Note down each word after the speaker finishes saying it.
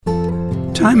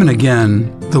Time and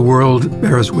again, the world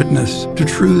bears witness to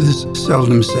truths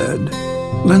seldom said.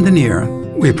 Lend an ear.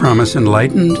 We promise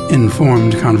enlightened,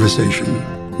 informed conversation.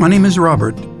 My name is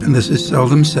Robert, and this is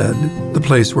Seldom Said, the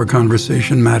place where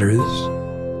conversation matters.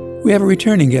 We have a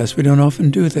returning guest. We don't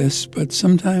often do this, but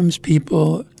sometimes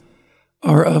people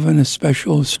are of an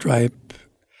especial stripe,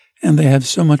 and they have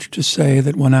so much to say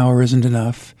that 1 hour isn't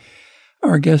enough.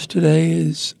 Our guest today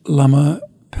is Lama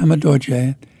Pema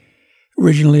Dorje,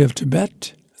 originally of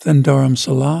Tibet, then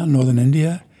Dharamsala, northern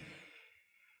India,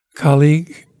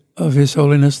 colleague of His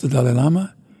Holiness the Dalai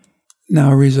Lama,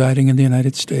 now residing in the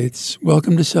United States.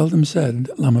 Welcome to Seldom Said,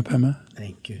 Lama Pema.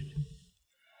 Thank you.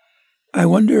 I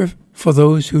wonder if, for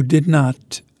those who did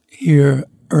not hear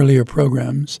earlier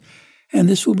programs, and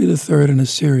this will be the third in a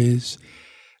series,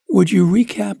 would you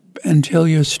recap and tell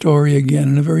your story again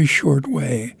in a very short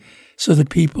way so that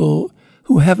people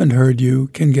who haven't heard you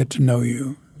can get to know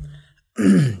you?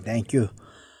 Thank you.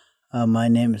 My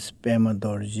name is Pema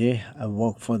Dorje. I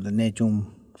work for the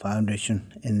Nechung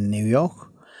Foundation in New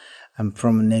York. I'm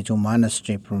from Nechung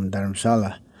Monastery from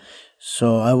Dharamsala.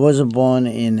 So I was born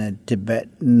in a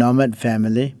Tibet nomad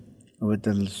family with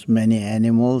many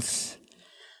animals,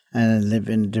 and I live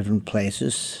in different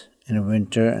places. In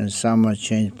winter and summer,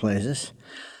 change places.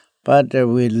 But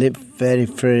we live very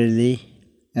freely.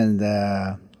 And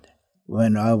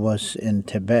when I was in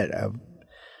Tibet, I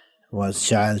was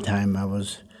child time.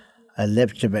 I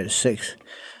left Tibet at 6.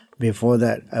 Before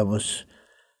that,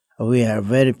 we are a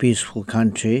very peaceful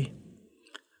country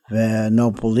where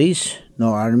no police, no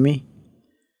army.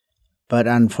 But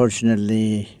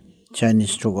unfortunately,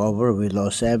 Chinese took over. We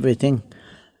lost everything.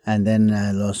 And then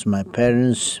I lost my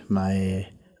parents, my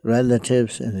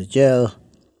relatives in the jail.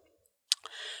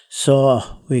 So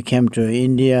we came to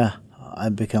India. I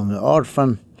became an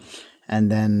orphan. And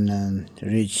then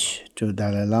reached to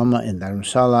Dalai Lama in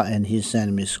Dharamsala, and he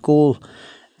sent me to school.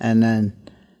 And then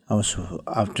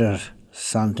after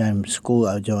some time school,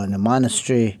 I joined a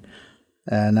monastery.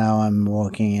 Now I'm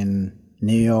working in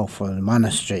New York for the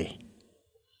monastery.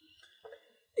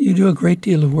 You do a great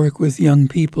deal of work with young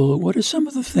people. What are some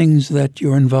of the things that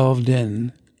you're involved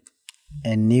in?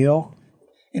 In New York?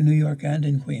 In New York and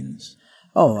in Queens.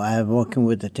 Oh, I'm working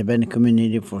with the Tibetan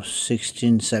community for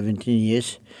 16, 17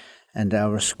 years. And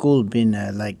our school been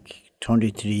like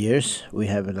 23 years. We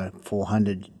have like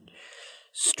 400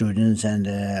 students and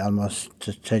almost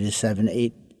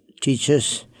 37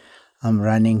 teachers. I'm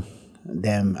running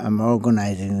them. I'm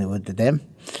organizing with them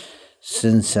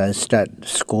since I started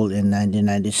school in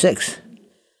 1996.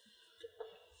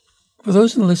 For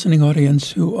those in the listening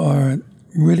audience who are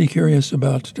really curious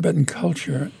about Tibetan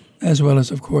culture, as well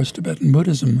as, of course, Tibetan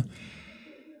Buddhism,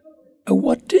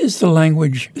 what is the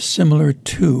language similar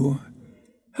to?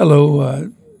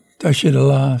 Hello,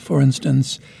 Tashidala, for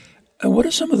instance. What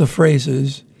are some of the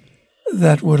phrases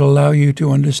that would allow you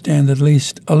to understand at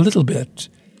least a little bit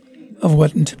of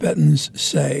what Tibetans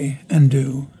say and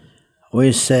do?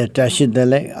 We say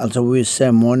Tashidala, also we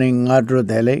say morning Ngadro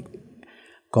Delek,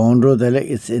 Gondro Delek,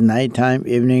 it's in night time,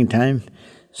 evening time.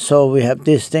 So we have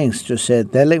these things to say.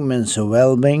 Delek means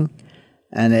well-being,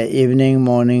 and evening,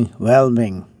 morning,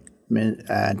 well-being.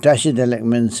 Tashidala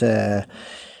means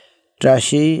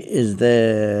Trashi is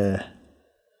the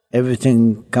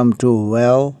everything come to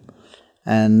well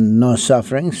and no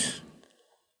sufferings.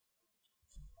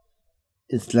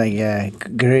 It's like a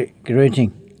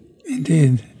greeting.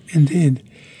 Indeed, indeed.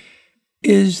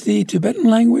 Is the Tibetan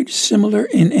language similar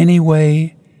in any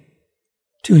way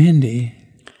to Hindi?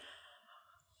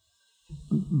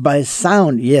 By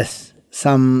sound, yes.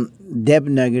 Some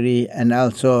Devanagari and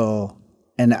also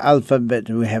an alphabet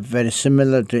we have very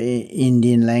similar to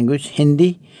Indian language,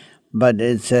 Hindi, but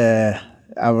it's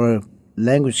our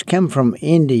language came from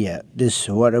India. This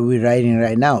what are we writing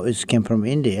right now? It came from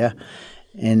India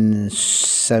in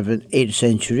 7th, 8th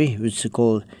century, which is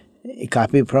called a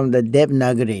copy from the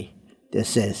Devanagari. This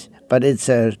says, but it's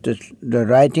the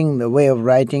writing, the way of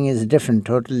writing is different,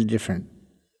 totally different.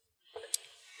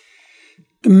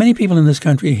 Many people in this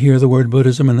country hear the word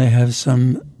Buddhism and they have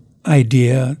some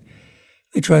idea.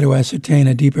 They try to ascertain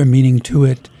a deeper meaning to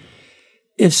it.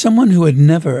 If someone who had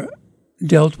never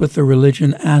dealt with the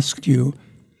religion asked you,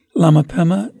 Lama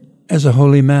Pema, as a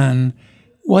holy man,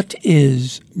 what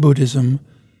is Buddhism?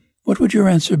 What would your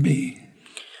answer be?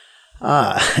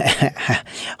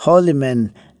 Holy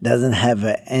man doesn't have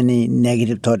any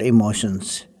negative thought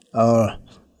emotions or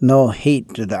no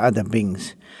hate to the other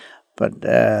beings. But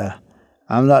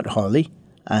I'm not holy.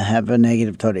 I have a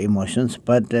negative thought emotions.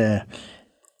 But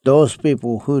those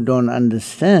people who don't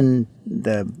understand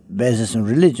the basis of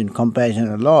religion, compassion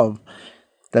and love,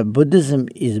 the Buddhism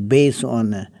is based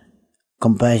on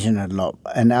compassionate love.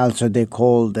 And also they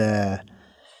call the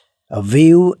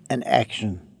view and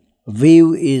action.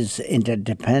 View is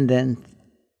interdependent,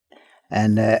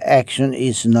 and action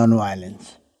is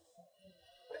nonviolence.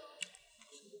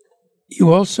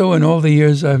 You also, in all the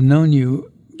years I've known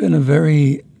you, been a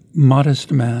very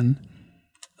modest man,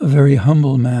 a very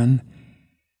humble man.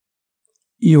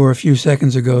 You were a few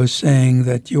seconds ago saying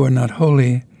that you are not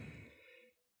holy.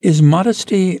 Is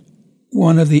modesty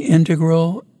one of the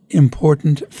integral,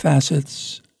 important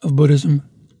facets of Buddhism?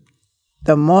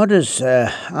 The modest,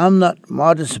 I'm not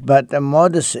modest, but the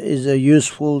modest is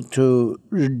useful to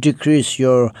decrease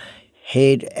your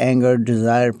hate, anger,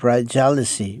 desire, pride,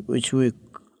 jealousy, which we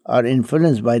are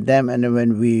influenced by them, and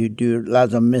when we do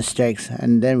lots of mistakes,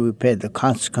 and then we pay the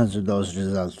consequence of those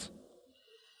results.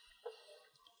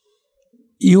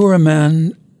 You are a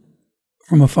man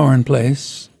from a foreign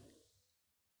place,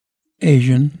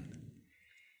 Asian.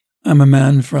 I'm a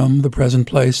man from the present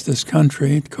place, this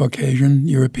country, Caucasian,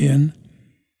 European.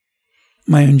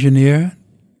 My engineer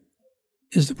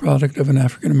is the product of an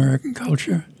African-American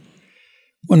culture.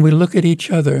 When we look at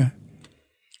each other,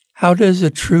 how does a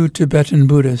true Tibetan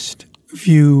Buddhist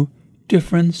view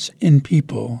difference in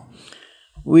people?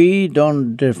 We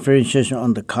don't differentiate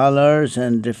on the colors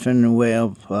and different way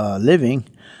of living.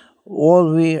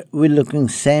 All we're looking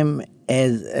same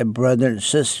as a brother and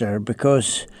sister,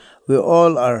 because we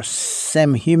all are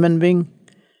same human being,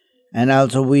 and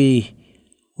also we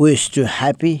wish to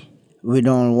happy. We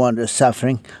don't want a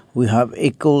suffering. We have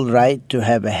equal right to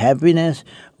have a happiness.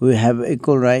 We have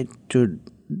equal right to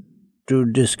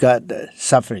discard the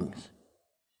sufferings.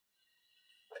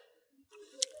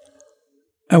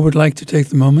 I would like to take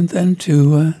the moment then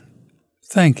to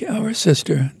thank our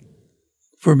sister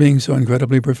for being so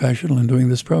incredibly professional in doing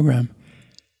this program.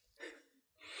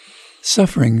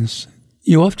 Sufferings.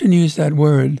 You often use that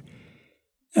word,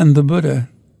 and the Buddha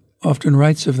often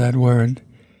writes of that word.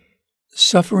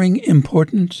 Suffering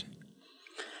important?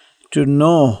 To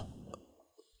know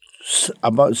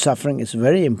about suffering is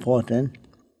very important,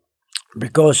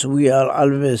 because we are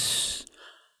always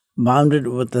bounded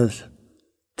with the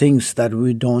things that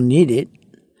we don't need it.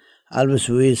 Always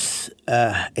we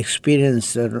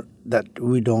experience that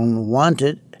we don't want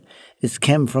it. It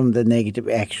came from the negative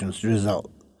actions result.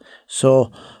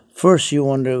 So first you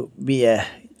want to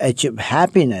achieve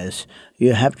happiness,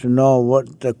 you have to know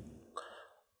what the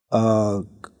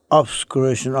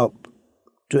obscuration of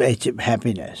to achieve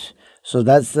happiness. So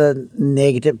that's the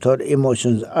negative thought.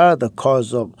 Emotions are the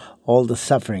cause of all the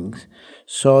sufferings.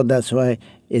 So that's why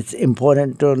it's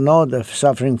important to know the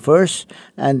suffering first,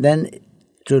 and then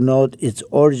to know its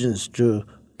origins to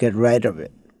get rid of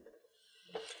it.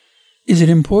 Is it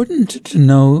important to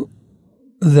know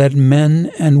that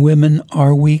men and women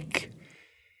are weak,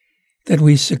 that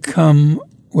we succumb,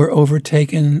 we're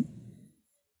overtaken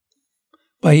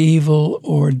by evil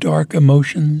or dark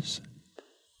emotions?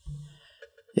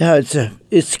 Yeah,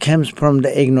 it comes from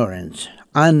the ignorance,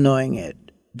 unknowing it,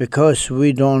 because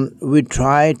we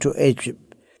try to achieve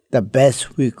the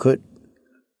best we could,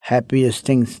 happiest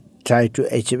things, try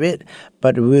to achieve it,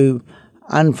 but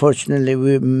unfortunately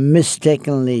we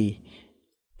mistakenly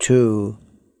to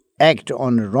act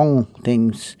on the wrong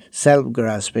things,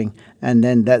 self-grasping, and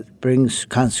then that brings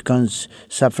consequence,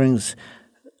 sufferings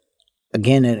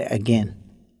again and again.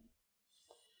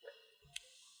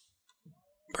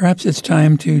 Perhaps it's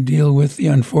time to deal with the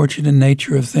unfortunate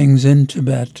nature of things in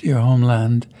Tibet, your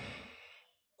homeland.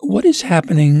 What is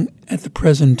happening at the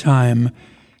present time?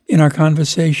 In our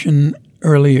conversation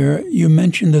earlier, you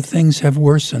mentioned that things have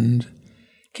worsened.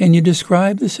 Can you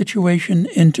describe the situation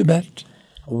in Tibet?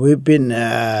 We've been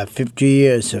 50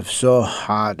 years of so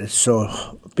hard,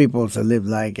 so people to live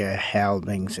like hell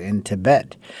beings in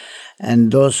Tibet.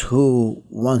 And those who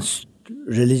want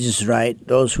religious right,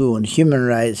 those who want human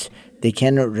rights, they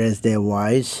cannot raise their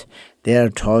wives. They are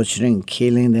torturing,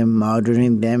 killing them,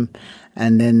 murdering them,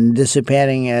 and then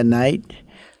disappearing at night.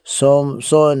 So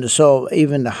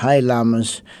even the high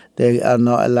lamas, they are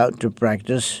not allowed to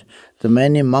practice. The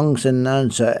many monks and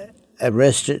nuns are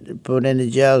arrested, put in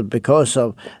the jail because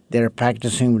of their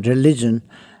practicing religion,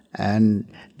 and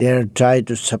they're trying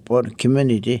to support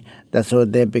community. That's why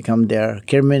they become their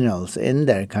criminals in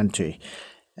their country.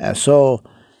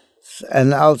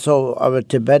 And also our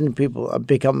Tibetan people have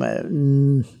become a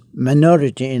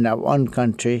minority in our own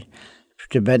country.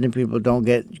 Tibetan people don't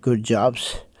get good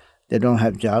jobs. They don't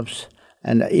have jobs.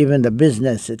 And even the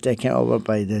business is taken over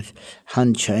by the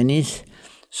Han Chinese.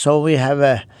 So we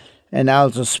have and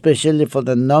also especially for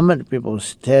the nomad people,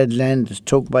 their land is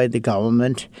took by the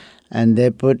government, and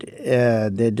they put,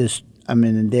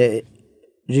 they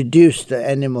reduce the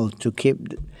animal to keep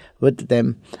with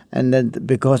them, and then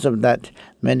because of that,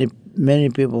 many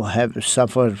people have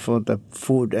suffered for the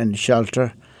food and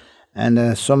shelter,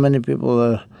 and so many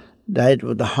people died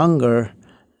with the hunger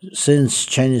since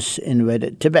Chinese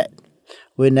invaded Tibet.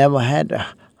 We never had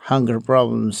hunger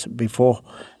problems before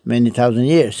many thousand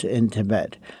years in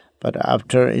Tibet, but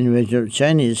after invasion of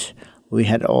Chinese, we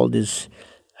had all these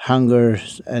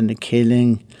hungers and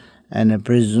killing and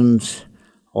prisons,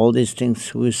 all these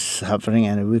things we're suffering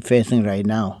and we're facing right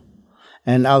now.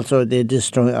 And also they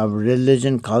destroy our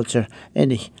religion, culture,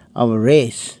 and our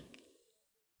race.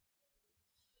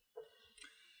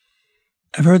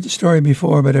 I've heard the story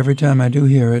before, but every time I do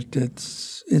hear it,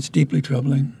 it's deeply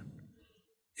troubling.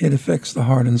 It affects the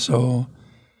heart and soul.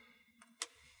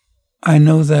 I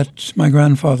know that my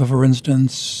grandfather, for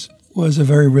instance, was a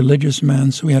very religious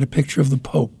man, so he had a picture of the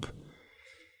Pope.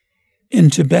 In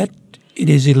Tibet, it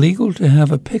is illegal to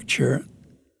have a picture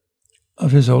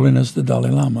of His Holiness the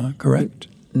Dalai Lama, correct?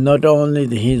 Not only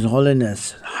His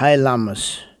Holiness, High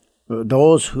Lamas,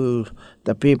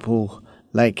 the people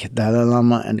like Dalai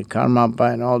Lama and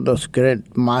Karmapa and all those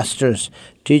great masters,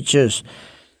 teachers,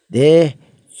 they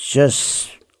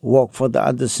just work for the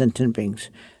other sentient beings.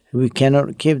 We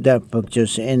cannot keep their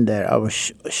pictures in there, our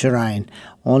shrine.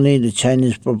 Only the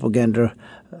Chinese propaganda,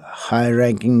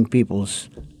 high-ranking peoples,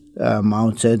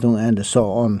 Mao Zedong and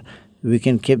so on, we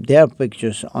can keep their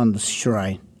pictures on the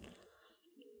shrine.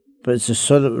 But it's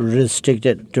sort of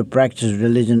restricted to practice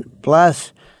religion,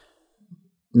 plus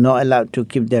not allowed to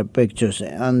keep their pictures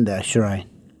on the shrine.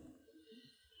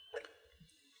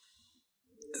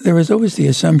 There is always the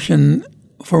assumption,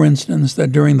 for instance,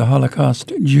 that during the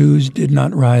Holocaust, Jews did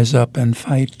not rise up and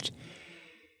fight.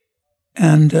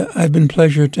 And I've been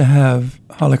pleasured to have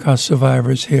Holocaust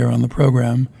survivors here on the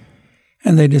program,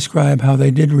 and they describe how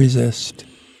they did resist.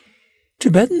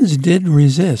 Tibetans did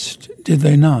resist, did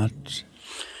they not?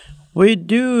 We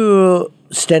do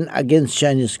stand against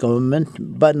Chinese government,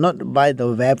 but not by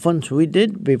the weapons. We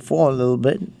did before a little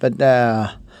bit, but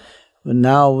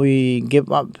now we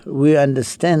give up. We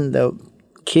understand the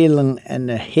killing and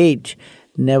the hate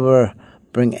never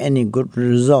bring any good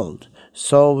result.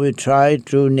 So we try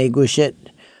to negotiate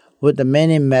with the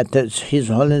many methods. His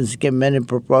Holiness gave many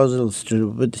proposals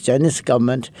with the Chinese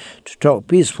government to talk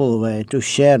peaceful way, to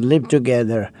share, live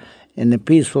together in a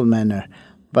peaceful manner.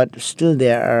 But still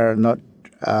they are not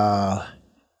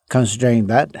considering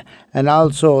that. And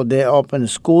also they open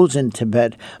schools in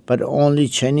Tibet, but only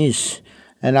Chinese.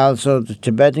 And also the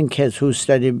Tibetan kids who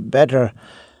study better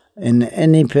in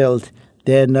any field,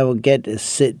 they never get a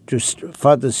seat to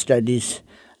further studies.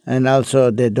 And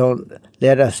also they don't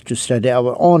let us to study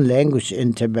our own language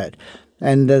in Tibet.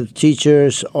 And the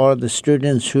teachers or the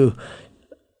students who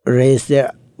raise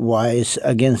their voice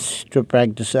against to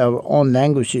practice our own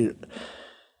language,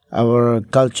 our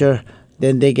culture,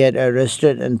 then they get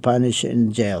arrested and punished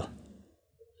in jail.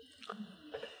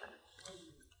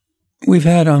 We've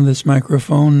had on this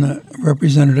microphone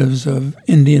representatives of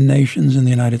Indian nations in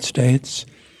the United States,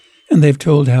 and they've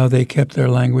told how they kept their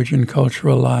language and culture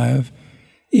alive,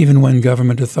 even when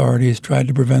government authorities tried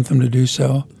to prevent them to do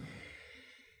so.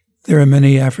 There are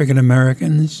many African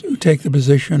Americans who take the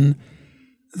position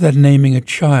that naming a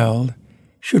child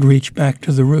should reach back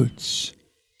to the roots.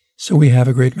 So we have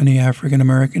a great many African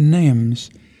American names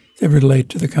that relate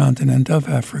to the continent of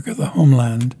Africa, the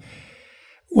homeland.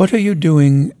 What are you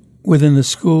doing within the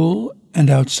school and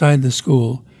outside the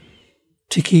school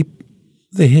to keep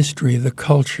the history, the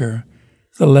culture,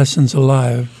 the lessons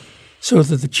alive, so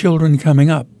that the children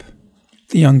coming up,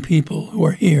 the young people who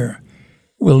are here,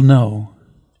 will know?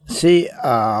 See,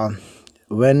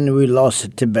 when we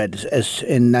lost Tibet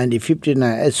in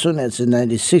 1959, as soon as in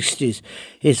 1960s,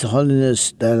 His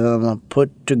Holiness Dalai Lama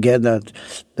put together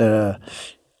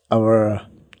our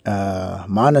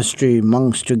monastery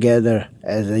monks together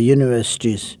as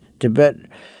universities.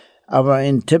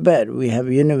 In Tibet, we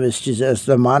have universities as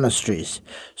the monasteries.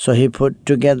 So he put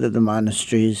together the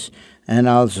monasteries and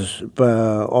also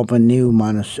open new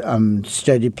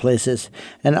study places.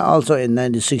 And also in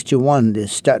 1961, they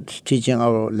start teaching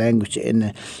our language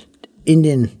in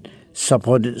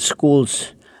Indian-supported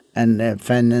schools and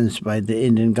financed by the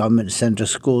Indian government center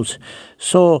schools.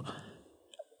 So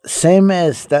same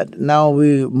as that, now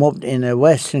we moved in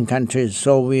Western countries,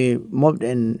 so we moved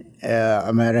in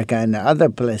America and other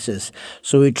places.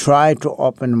 So we try to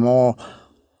open more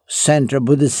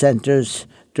Buddhist centers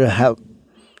to help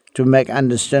to make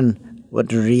understand what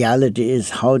the reality is,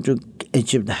 how to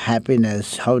achieve the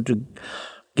happiness, how to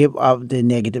give up the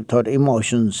negative thought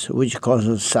emotions which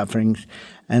causes sufferings.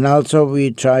 And also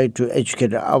we try to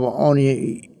educate our own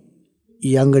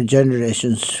younger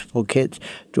generations, for kids,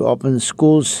 to open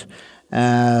schools,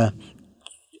 not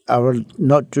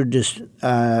to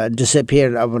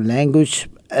disappear our language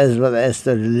as well as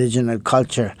the religion and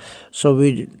culture. So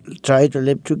we try to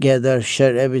live together,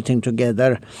 share everything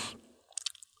together,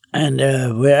 and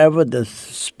wherever the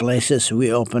places we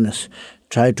open,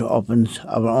 try to open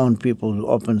our own people, to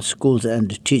open schools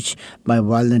and teach by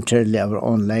voluntarily our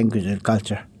own language and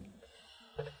culture.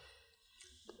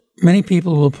 Many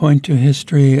people will point to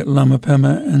history, Lama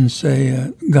Pema, and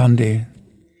say Gandhi,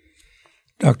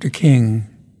 Dr. King,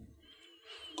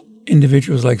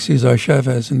 individuals like Cesar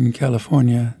Chavez in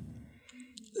California.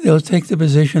 They'll take the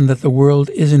position that the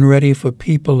world isn't ready for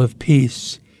people of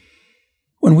peace.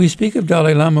 When we speak of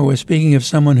Dalai Lama, we're speaking of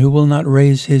someone who will not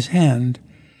raise his hand,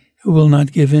 who will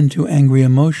not give in to angry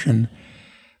emotion.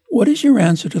 What is your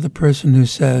answer to the person who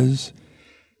says,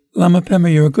 Lama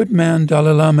Pema, you're a good man,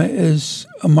 Dalai Lama is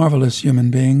a marvelous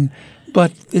human being,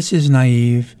 but this is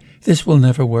naive, this will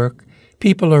never work,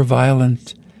 people are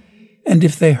violent, and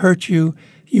if they hurt you,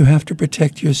 you have to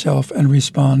protect yourself and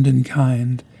respond in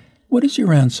kind. What is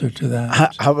your answer to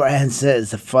that? Our answer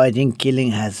is fighting,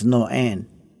 killing has no end.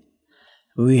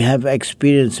 We have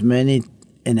experienced many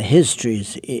in the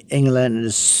histories. England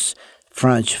and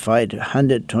France fight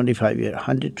 125 years,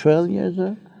 112 years?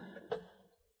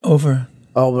 Over.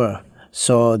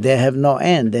 So they have no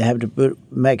end. They have to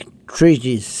make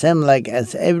treaties. Same like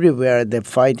as everywhere, the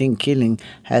fighting, killing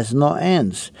has no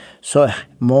ends. So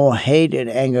more hate and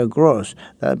anger grows.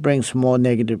 That brings more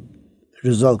negative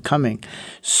result coming.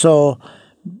 So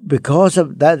because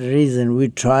of that reason, we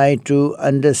try to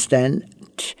understand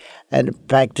and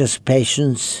practice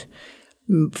patience.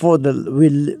 We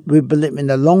believe in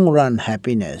the long run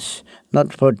happiness,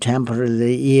 not for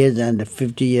temporary years and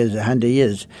 50 years, 100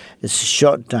 years. It's a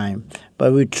short time.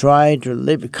 But we try to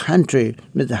live a country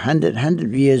with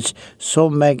 100 years, so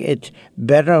make it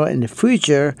better in the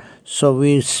future, so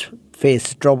we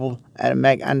face trouble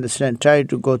and try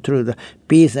to go through the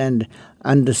peace and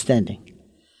understanding.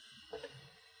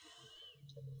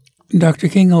 Dr.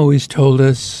 King always told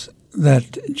us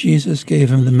that Jesus gave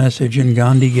him the message and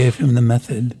Gandhi gave him the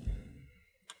method.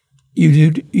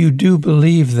 You do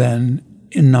believe, then,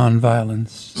 in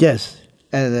nonviolence? Yes.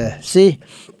 And see,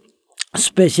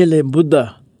 especially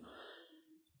Buddha,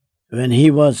 when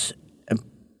he was a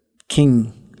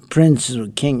prince or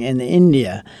king in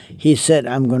India, he said,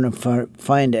 I'm going to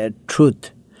find a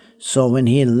truth. So when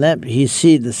he left, he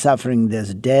see the suffering,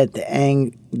 there's death,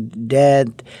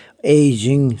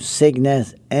 aging,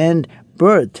 sickness, and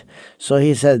birth. So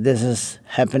he said, this is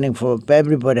happening for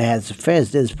everybody has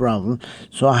faced this problem,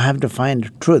 so I have to find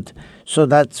truth. So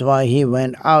that's why he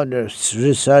went out to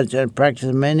research and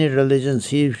practice many religions.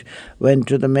 He went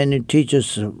to the many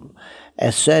teachers,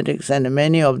 ascetics, and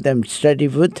many of them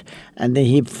studied with, and then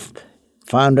he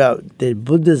found out that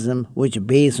Buddhism, which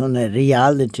based on a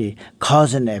reality,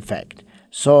 cause and effect.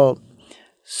 So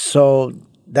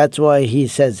that's why he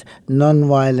says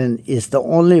non-violence is the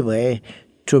only way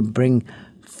to bring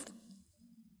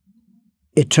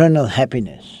eternal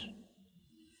happiness.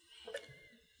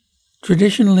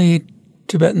 Traditionally,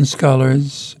 Tibetan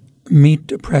scholars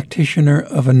meet a practitioner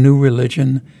of a new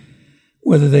religion,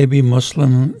 whether they be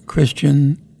Muslim,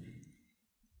 Christian,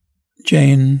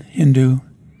 Jain, Hindu,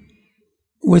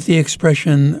 with the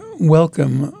expression,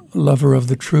 welcome, lover of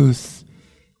the truth,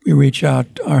 we reach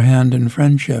out our hand in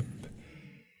friendship.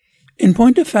 In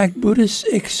point of fact, Buddhists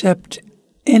accept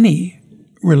any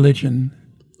religion.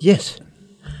 Yes.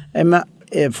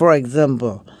 For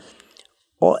example,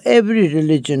 every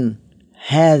religion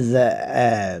has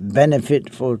a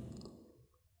benefit for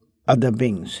other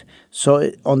beings.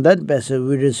 So on that basis,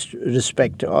 we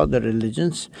respect all the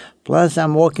religions. Plus,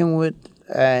 I'm working with,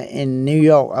 in New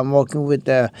York, I'm working with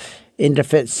the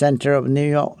Interfaith Center of New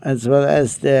York, as well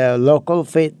as the local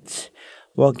faiths.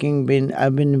 I've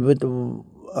been with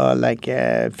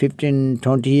 15,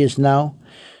 20 years now.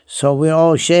 So we're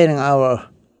all sharing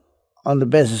on the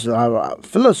basis of our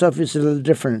philosophy is a little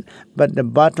different. But the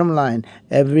bottom line,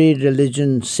 every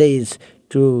religion says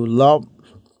to love,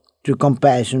 to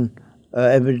compassion,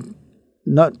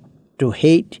 not to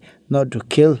hate, not to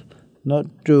kill, not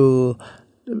to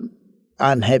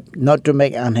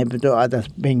make unhappy to other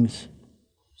beings.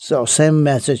 So same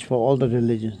message for all the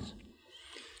religions.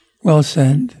 Well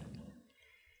said.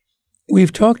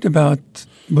 We've talked about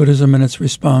Buddhism and its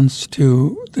response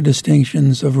to the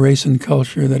distinctions of race and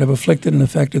culture that have afflicted and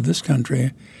affected this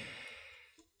country.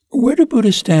 Where do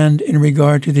Buddhists stand in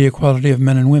regard to the equality of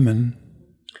men and women?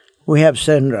 We have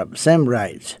same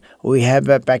rights. We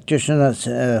have practitioners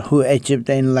who achieved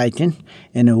the enlightenment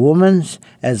in a woman's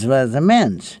as well as a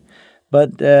man's.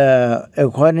 But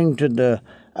according to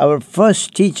our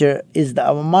first teacher is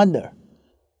our mother.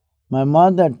 My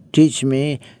mother teach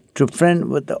me to friend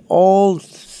with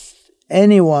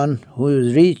anyone who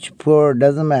is rich, poor,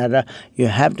 doesn't matter. You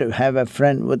have to have a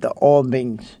friend with all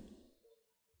beings.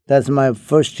 That's my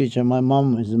first teacher. My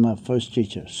mom is my first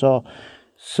teacher. So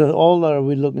all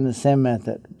we look in the same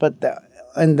method. But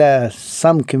in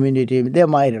some community, they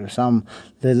might have some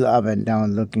little up and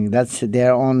down looking. That's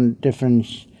their own different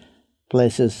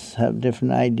places have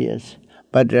different ideas.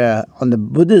 But on the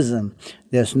Buddhism,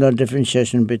 there's no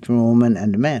differentiation between woman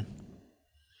and man.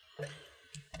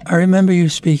 I remember you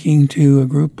speaking to a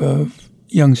group of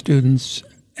young students,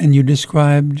 and you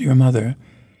described your mother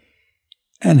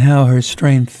and how her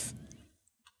strength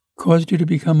caused you to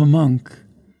become a monk.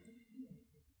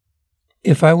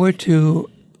 If I were to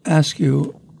ask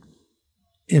you,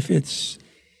 if it's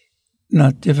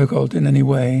not difficult in any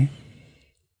way,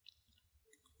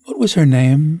 what was her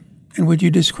name? And would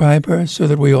you describe her so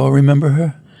that we all remember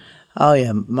her? Oh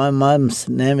yeah, my mom's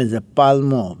name is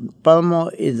Palmo. Palmo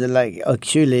is like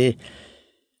actually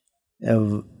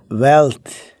a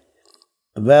wealth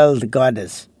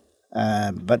goddess.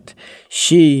 But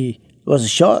she was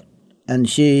short, and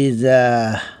she is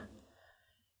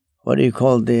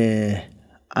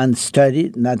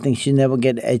unstudied. Nothing. She never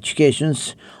get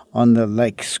educations on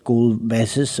the school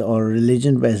basis or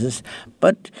religion basis.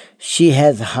 But she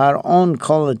has her own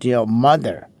quality of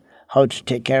mother, how to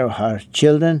take care of her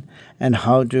children and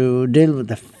how to deal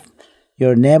with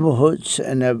your neighborhoods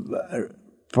and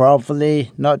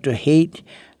properly, not to hate,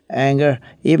 anger.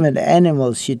 Even the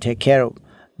animals she take care of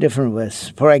different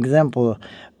ways. For example,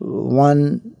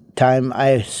 one time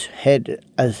I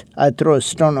throw a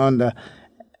stone on the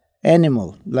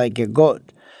animal like a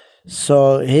goat,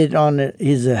 so hit on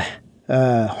his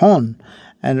horn,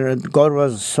 and the goat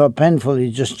was so painful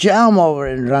he just jumped over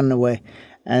and ran away.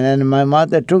 And then my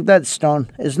mother took that stone.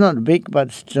 It's not big,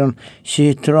 but stone.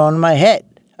 She threw on my head.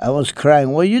 I was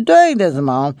crying. What are you doing this,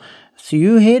 Mom? So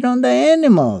you hit on the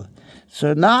animal.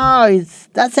 So now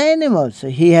that's animal. So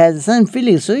he has the same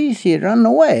feeling. So he run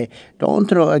away. Don't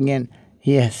throw again.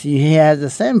 He has the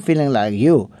same feeling like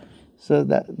you. So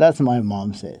that's my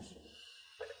mom says.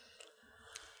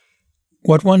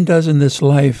 What one does in this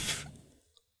life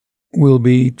will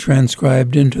be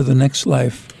transcribed into the next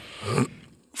life.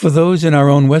 For those in our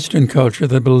own Western culture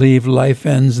that believe life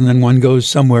ends and then one goes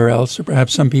somewhere else, or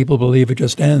perhaps some people believe it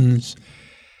just ends,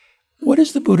 what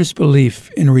is the Buddhist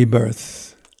belief in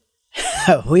rebirth?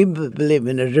 We believe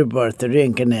in a rebirth,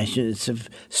 reincarnation. It's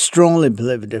strongly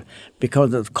believed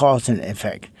because of cause and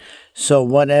effect. So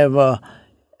whatever,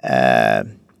 how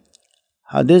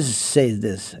this says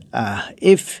this,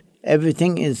 if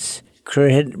everything is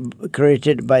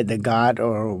created by the God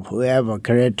or whoever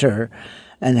creator,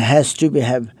 and has to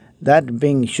have that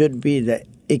being should be the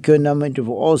equivalent of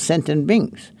all sentient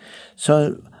beings.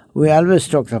 So we always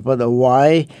talk about the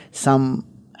why some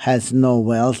has no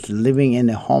wealth, living in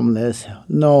a homeless,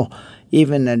 no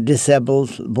even a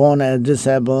disabled, born as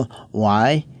disabled.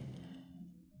 Why?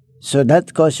 So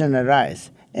that question arises.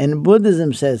 And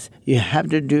Buddhism says you have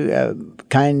to do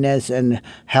kindness and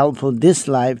helpful this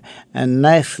life, and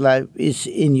next life is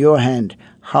in your hand.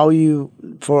 How you,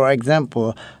 for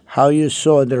example, how you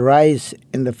sow the rice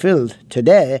in the field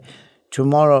today,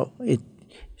 tomorrow it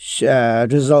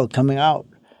result coming out.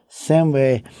 Same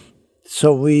way,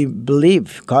 so we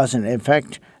believe cause and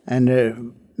effect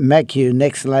and make your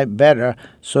next life better.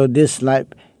 So this life,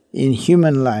 in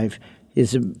human life,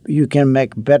 is you can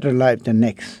make better life than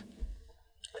next.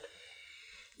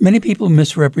 Many people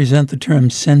misrepresent the term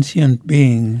sentient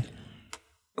being.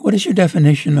 What is your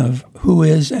definition of who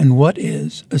is and what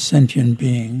is a sentient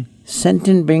being?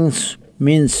 Sentient beings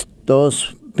means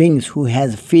those beings who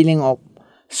has feeling of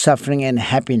suffering and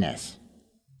happiness.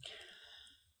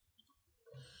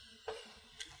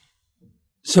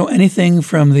 So anything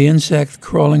from the insect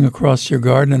crawling across your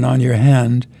garden and on your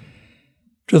hand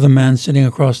to the man sitting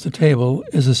across the table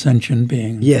is a sentient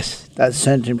being. Yes, that's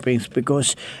sentient beings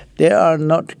because they are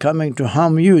not coming to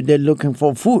harm you. They're looking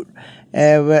for food.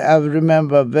 I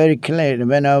remember very clearly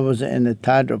when I was in the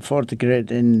 3rd or 4th grade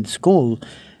in school,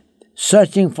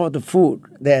 searching for the food.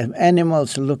 There are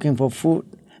animals looking for food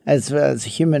as well as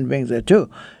human beings are too.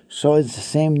 So it's the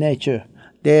same nature.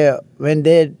 When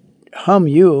they harm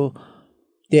you,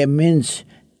 that means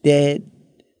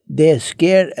they're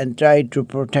scared and try to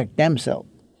protect themselves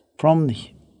from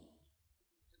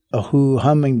who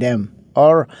harming them.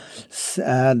 Or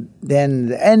then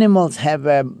the animals have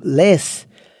a less.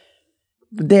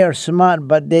 They are smart,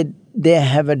 but they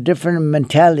have a different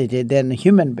mentality than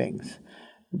human beings,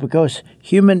 because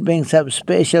human beings have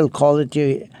special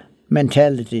quality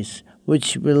mentalities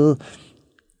which will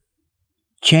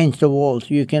change the world.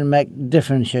 You can make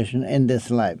differentiation in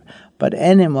this life. But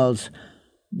animals,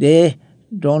 they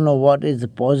don't know what is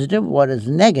positive, what is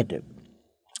negative.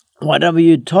 Whatever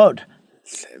you taught,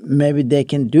 maybe they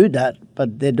can do that,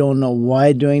 but they don't know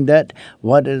why doing that,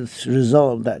 what is the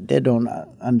result of that. They don't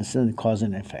understand cause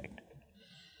and effect.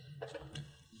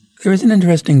 There is an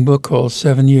interesting book called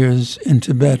 7 Years in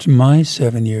Tibet, My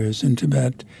 7 Years in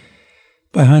Tibet,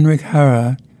 by Heinrich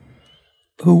Harrer,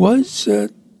 who was a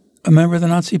member of the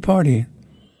Nazi Party,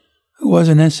 who was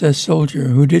an SS soldier,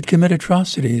 who did commit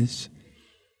atrocities.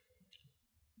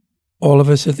 All of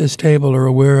us at this table are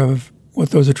aware of what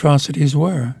those atrocities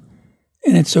were,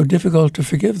 and it's so difficult to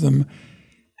forgive them.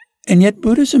 And yet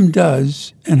Buddhism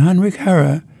does, and Heinrich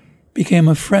Harrer became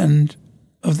a friend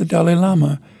of the Dalai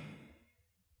Lama.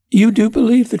 You do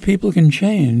believe that people can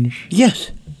change?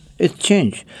 Yes, it's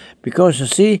changed. Because, you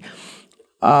see,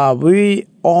 we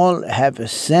all have the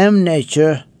same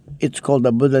nature. It's called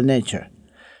the Buddha nature,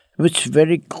 which is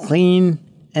very clean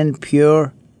and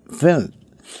pure film.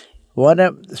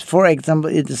 For example,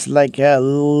 it is like a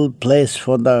little place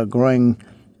for the growing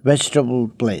vegetable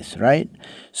place, right?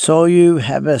 So you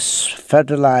have a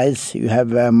fertilize, you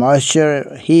have a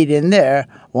moisture, heat in there,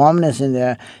 warmness in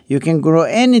there. You can grow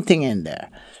anything in there.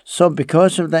 So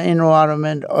because of the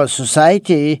environment or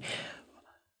society,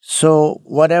 so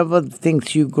whatever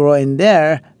things you grow in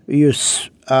there, you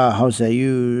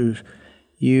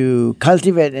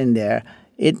cultivate in there,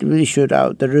 it will shoot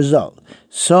out the result.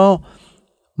 So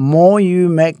more you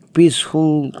make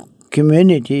peaceful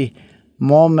community,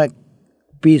 more make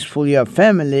peaceful your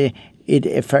family, it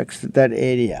affects that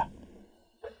area.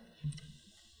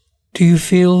 Do you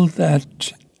feel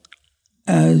that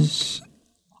as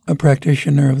a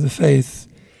practitioner of the faith,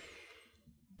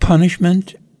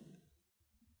 punishment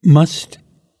must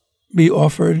be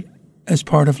offered as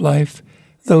part of life?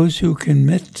 Those who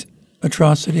commit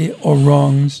atrocity or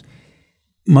wrongs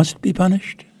must be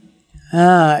punished?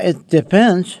 It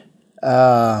depends.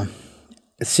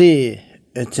 See,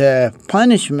 it's a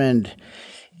punishment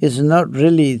is not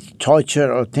really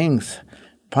torture or things.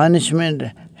 Punishment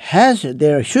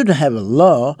there should have a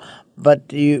law,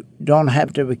 but you don't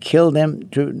have to kill them.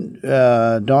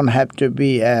 Don't have to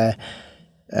be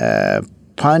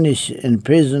punished in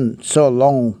prison so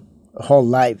long, whole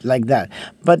life like that.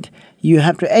 But you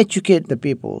have to educate the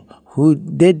people who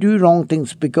they do wrong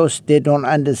things because they don't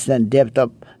understand depth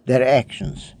of their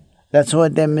actions. That's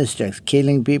what their mistakes,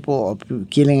 killing people or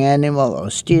killing animal or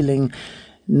stealing.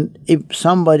 If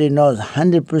somebody knows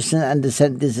 100%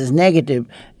 understand this is negative,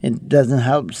 it doesn't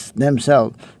help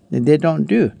themselves, they don't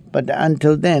do. But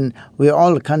until then, we're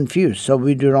all confused, so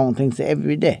we do wrong things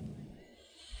every day.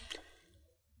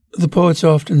 The poets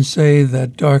often say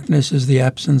that darkness is the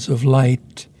absence of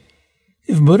light.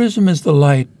 If Buddhism is the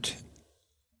light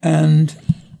and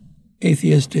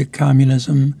atheistic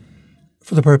communism,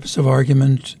 for the purpose of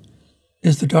argument,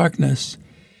 is the darkness,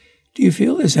 do you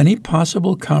feel there's any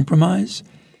possible compromise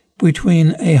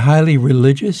between a highly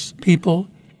religious people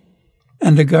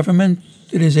and a government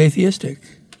that is atheistic?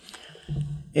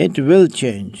 It will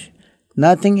change.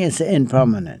 Nothing is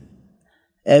impermanent.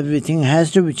 Everything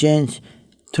has to be changed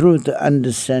through the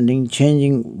understanding,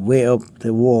 changing way of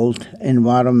the world,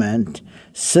 environment.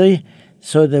 See,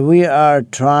 so that we are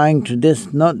trying to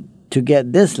this, not to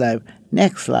get this life,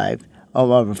 next life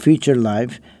of our future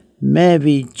life, may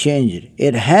be changed.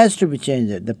 It has to be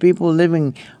changed. The people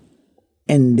living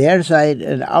in their side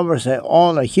and our side,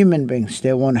 all are human beings.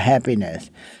 They want happiness.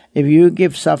 If you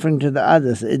give suffering to the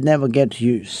others, it never gets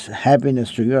you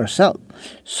happiness to yourself.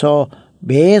 So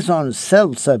based on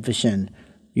self-sufficient,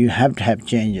 you have to have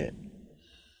change it.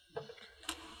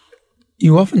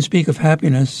 You often speak of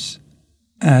happiness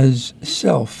as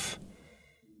self.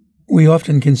 We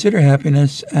often consider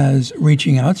happiness as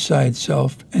reaching outside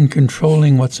self and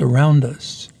controlling what's around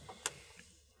us.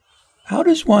 How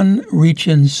does one reach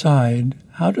inside?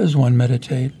 How does one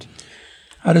meditate?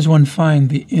 How does one find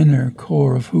the inner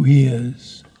core of who he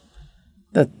is?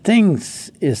 The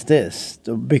things is this,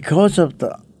 because of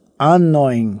the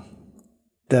unknowing,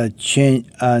 the change,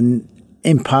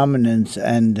 impermanence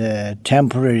and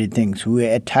temporary things, we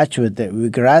attach with it, we're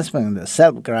grasping, the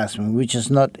self-grasping, which is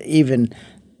not even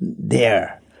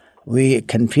there. We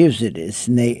confuse it. It's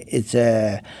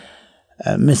a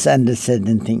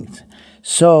misunderstanding things.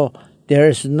 So there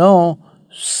is no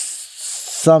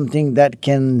something that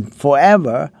can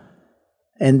forever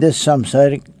in this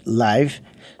samsaric life.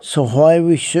 So why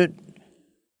we should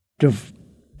to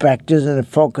practice and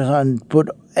focus on put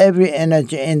every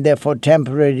energy in there for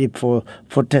temporary, for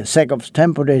sake of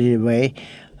temporary way,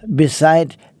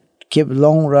 beside keep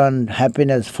long-run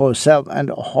happiness for self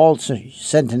and all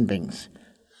sentient beings.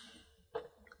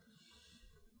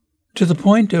 To the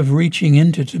point of reaching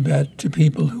into Tibet to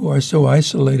people who are so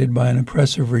isolated by an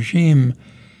oppressive regime,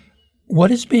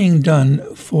 what is being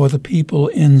done for the people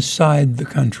inside the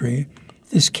country,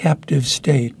 this captive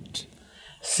state?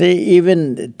 See,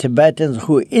 even the Tibetans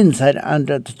who inside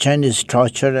under the Chinese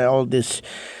torture and all this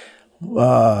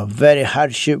very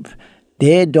hardship,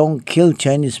 they don't kill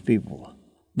Chinese people.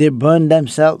 They burn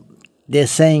themselves. They're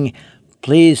saying,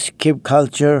 please keep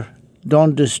culture.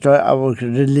 Don't destroy our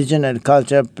religion and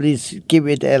culture. Please keep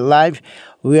it alive.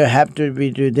 We are happy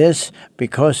to do this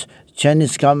because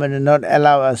Chinese government will not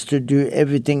allow us to do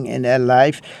everything in our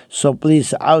life. So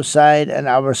please, outside and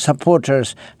our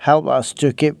supporters, help us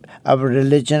to keep our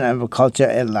religion and our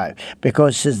culture alive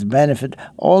because it's benefit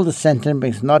all the sentient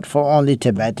beings, not for only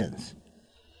Tibetans.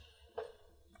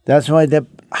 That's why the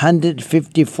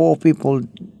 154 people,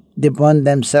 they burn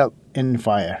themselves in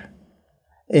fire.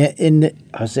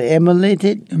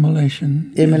 Immolation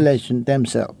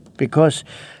themselves, because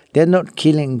they're not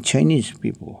killing Chinese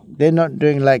people. They're not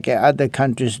doing like other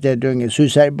countries. They're doing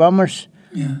suicide bombers.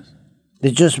 Yes,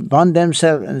 they just burn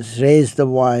themselves and raise the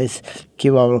voice,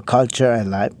 keep our culture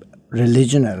alive,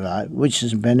 religion alive, which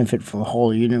is benefit for the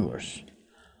whole universe.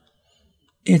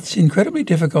 It's incredibly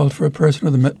difficult for a person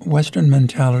with a Western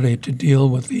mentality to deal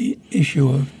with the issue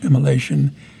of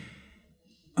immolation.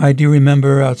 I do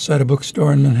remember outside a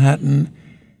bookstore in Manhattan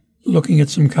looking at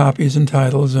some copies and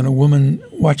titles and a woman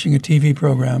watching a TV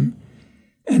program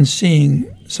and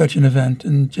seeing such an event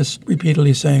and just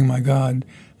repeatedly saying, my God,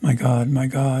 my God, my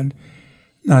God,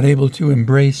 not able to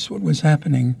embrace what was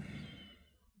happening.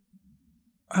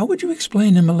 How would you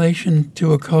explain immolation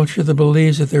to a culture that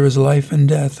believes that there is life and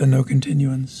death and no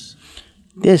continuance?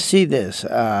 They see this.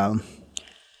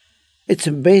 It's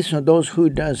based on those who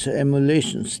does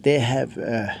emulations. They have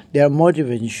their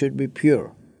motivation should be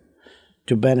pure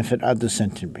to benefit other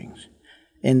sentient beings.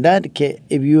 In that case,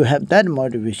 if you have that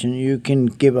motivation, you can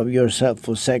give up yourself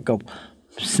for sake of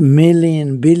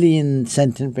million, billion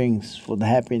sentient beings for the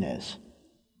happiness.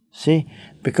 See,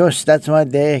 because that's why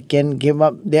they can give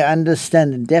up. They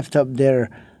understand the depth of their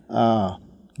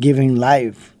giving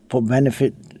life for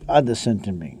benefit other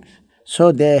sentient beings.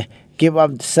 So they give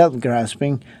up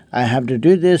self-grasping. I have to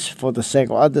do this for the sake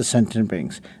of other sentient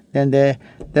beings. Then they're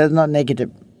not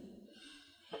negative.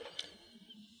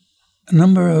 A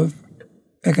number of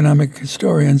economic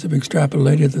historians have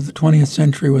extrapolated that the 20th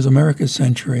century was America's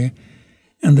century,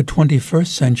 and the 21st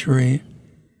century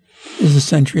is the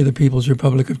century of the People's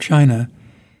Republic of China.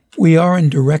 We are in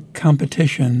direct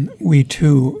competition, we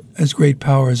too, as great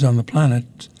powers on the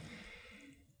planet.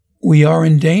 We are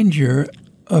in danger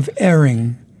of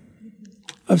erring,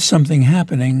 of something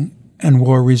happening and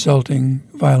war resulting,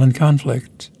 violent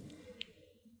conflict.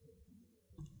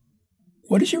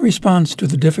 What is your response to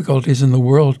the difficulties in the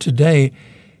world today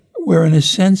where, in a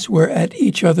sense, we're at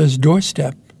each other's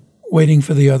doorstep, waiting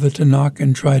for the other to knock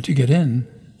and try to get in?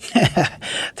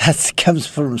 That comes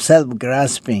from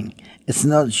self-grasping. It's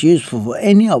not useful for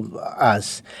any of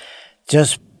us.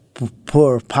 Just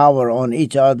pour power on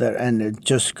each other and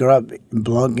just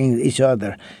blocking each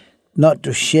other, not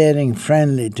to sharing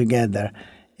friendly together.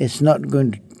 It's not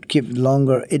going to keep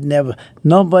longer.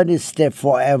 Nobody stay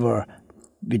forever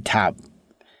be top.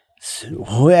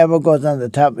 Whoever goes on the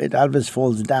top, it always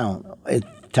falls down.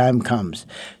 Time comes.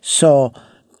 So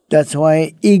that's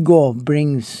why ego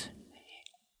brings,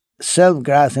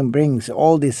 self-grasping brings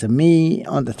all this me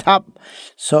on the top,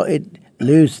 so it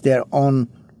loses their own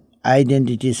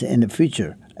identities in the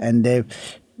future. And they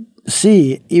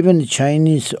see, even the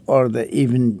Chinese or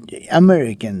even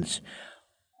Americans,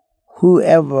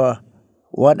 whoever,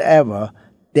 whatever,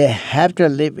 they have to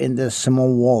live in this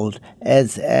small world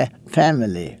as a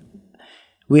family.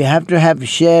 We have to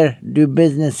share, do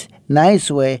business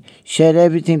nice way, share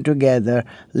everything together,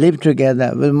 live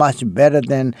together, will much better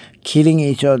than killing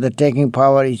each other, taking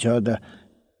power each other.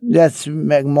 That's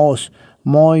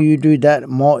more you do that,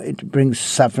 more it brings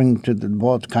suffering to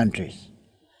both countries.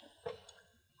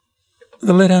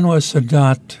 The late Anwar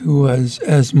Sadat, who was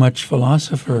as much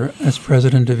philosopher as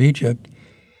president of Egypt,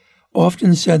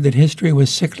 often said that history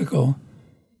was cyclical.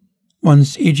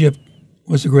 Once Egypt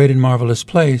was a great and marvelous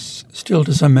place, still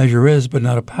to some measure is, but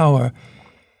not a power.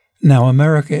 Now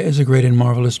America is a great and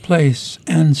marvelous place,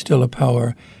 and still a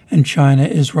power, and China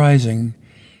is rising.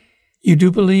 You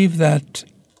do believe that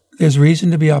there's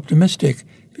reason to be optimistic,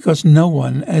 because no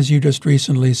one, as you just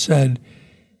recently said,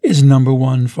 is number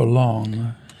one for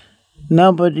long.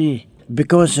 Nobody,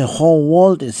 because the whole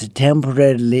world is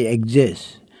temporarily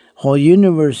exists. Whole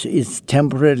universe is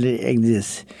temporarily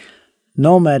exists.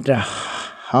 no matter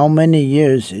how many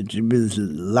years it will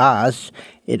last,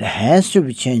 it has to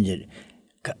be changed.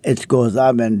 It goes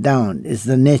up and down. It's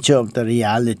the nature of the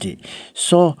reality.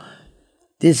 So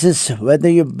this is, whether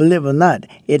you believe or not,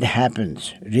 it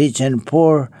happens. Rich and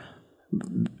poor,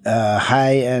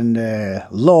 high and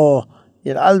low,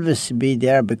 it'll always be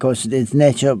there because it's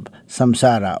nature of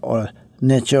samsara, or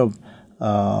nature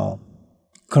of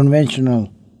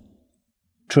conventional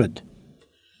truth.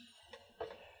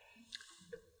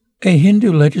 A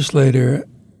Hindu legislator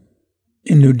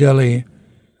in New Delhi,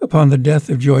 upon the death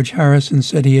of George Harrison,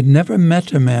 said he had never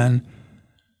met a man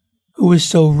who was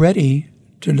so ready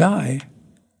to die.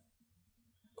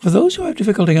 For those who have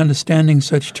difficulty understanding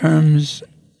such terms,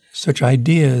 such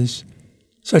ideas,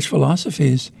 such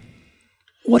philosophies,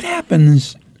 what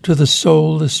happens to the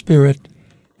soul, the spirit,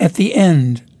 at the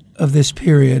end of this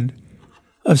period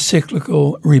of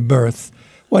cyclical rebirth?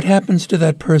 What happens to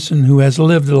that person who has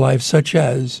lived a life such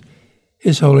as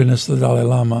His Holiness the Dalai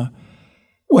Lama?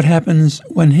 What happens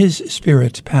when his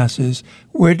spirit passes?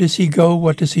 Where does he go?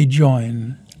 What does he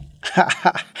join?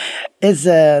 It's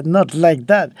not like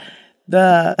that.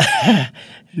 The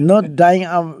not dying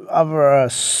of our,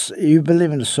 you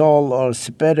believe in soul or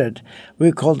spirit,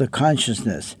 we call the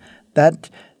consciousness. That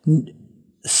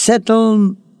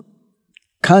settled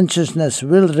consciousness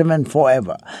will remain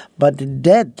forever. But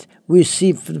death, we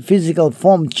see physical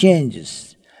form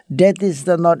changes. Death is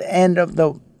the not end of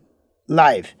the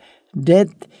life.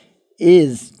 Death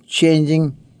is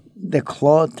changing the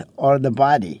cloth or the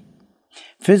body.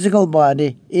 Physical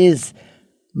body is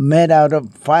made out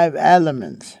of 5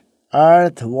 elements: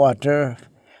 earth, water,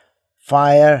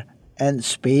 fire, and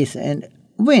space, and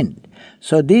wind.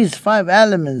 So these 5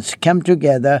 elements come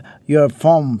together. Your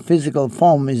form, physical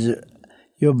form, is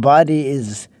your body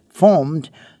is formed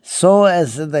so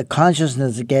as the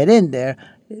consciousness get in there,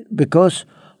 because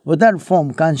without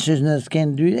form, consciousness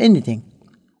can't do anything.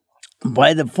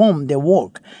 By the form, they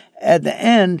work. At the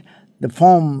end, the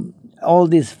form, all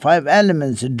these 5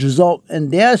 elements dissolve in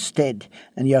their state,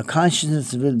 and your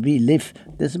consciousness will be lift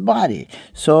this body.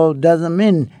 So it doesn't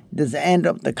mean this end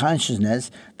of the consciousness.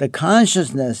 The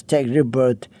consciousness take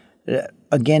rebirth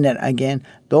again and again.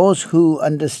 Those who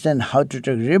understand how to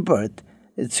take rebirth,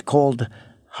 it's called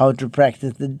how to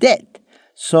practice the death.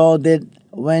 So that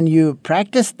when you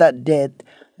practice that death,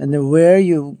 and then where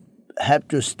you have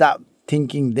to stop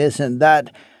thinking this and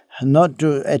that, not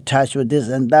to attach with this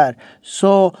and that.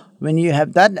 So when you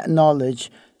have that knowledge,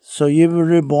 so you will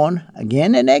be reborn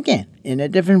again and again in a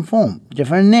different form,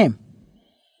 different name.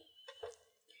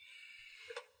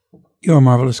 You're a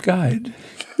marvelous guide.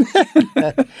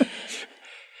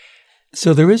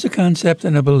 So there is a concept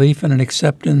and a belief and an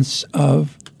acceptance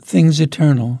of things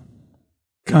eternal.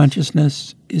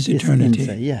 Consciousness is eternity.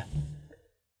 Inside, yeah,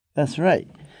 that's right.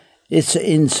 It's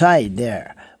inside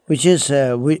there, which is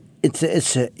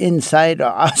it's inside or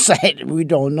outside. We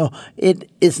don't know. It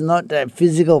is not a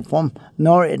physical form,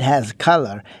 nor it has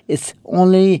color. It's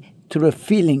only through a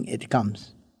feeling it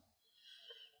comes.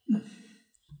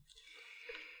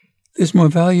 There's more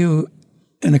value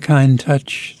in a kind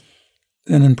touch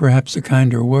than in perhaps a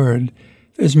kinder word.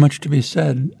 There's much to be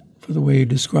said for the way you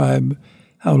describe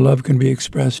how love can be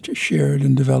expressed, shared,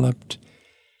 and developed.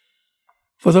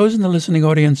 For those in the listening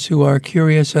audience who are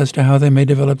curious as to how they may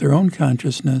develop their own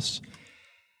consciousness,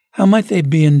 how might they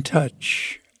be in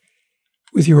touch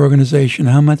with your organization?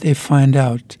 How might they find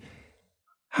out?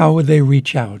 How would they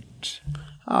reach out?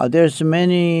 There's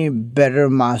many better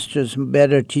masters,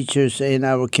 better teachers in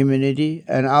our community,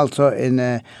 and also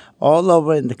in all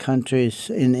over in the countries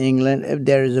in England. If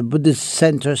there is a Buddhist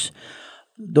centers,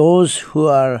 those who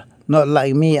are not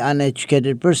like me,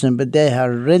 uneducated person, but they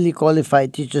are really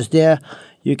qualified teachers there.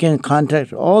 You can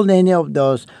contact any of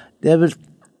those. They will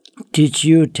teach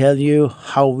you, tell you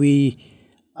how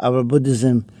our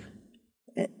Buddhism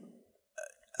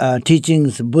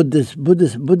teachings,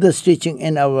 Buddhist teaching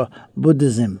in our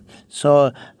Buddhism.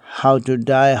 So how to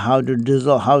die, how to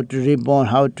dissolve, how to reborn,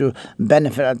 how to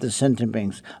benefit other sentient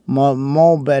beings.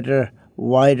 More better,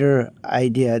 wider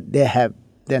idea they have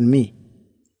than me.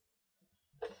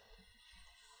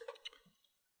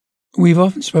 We've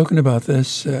often spoken about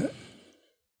this.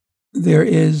 There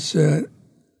is an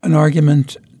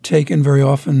argument taken very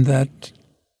often that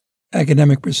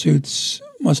academic pursuits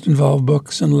must involve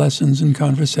books and lessons and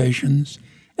conversations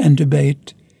and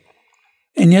debate.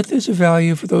 And yet there's a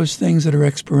value for those things that are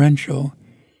experiential,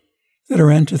 that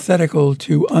are antithetical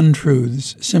to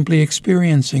untruths, simply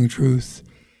experiencing truth.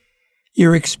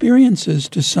 Your experiences,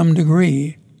 to some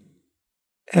degree,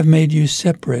 have made you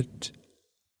separate.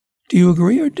 Do you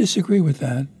agree or disagree with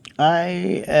that?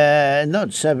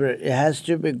 Not separate. It has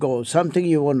to be goal. Something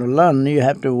you want to learn, you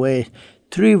have to weigh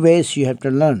 3 ways you have to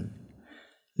learn.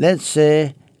 Let's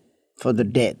say for the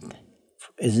death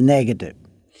is negative.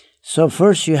 So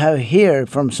first you have hear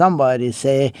from somebody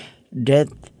say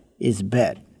death is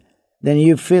bad. Then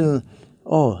you feel,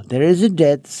 oh, there is a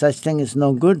death, such thing is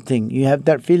no good thing. You have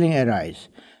that feeling arise.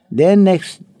 Then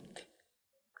next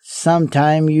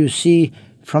sometime you see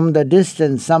from the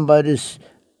distance somebody's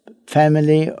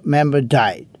family member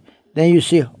died. Then you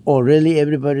see, oh, really,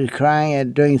 everybody's crying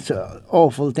and doing so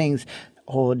awful things.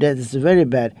 Oh, that is very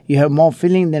bad. You have more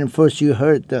feeling than first you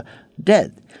heard the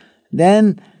death.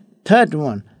 Then third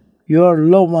one, your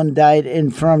loved one died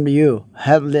in front of you,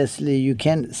 helplessly. You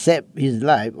can't save his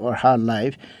life or her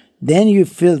life. Then you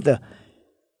feel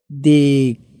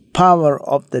the power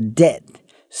of the death.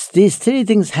 These 3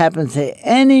 things happen. Say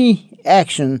any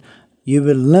action, you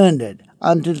will learn it.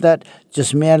 Until that,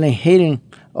 just merely hearing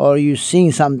or you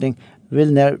seeing something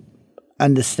will never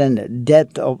understand the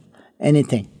depth of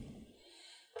anything.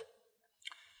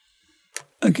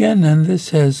 Again, and this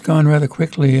has gone rather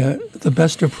quickly, the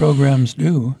best of programs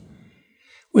do.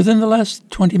 Within the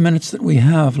last 20 minutes that we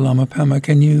have, Lama Pema,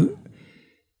 can you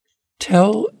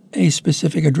tell a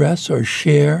specific address or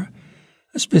share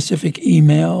a specific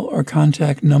email or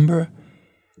contact number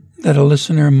that a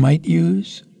listener might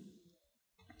use?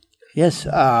 Yes,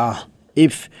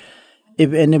 if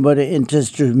anybody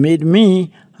interested to meet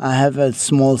me, I have a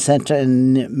small center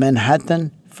in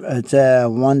Manhattan. It's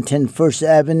 110 First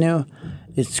Avenue.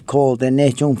 It's called the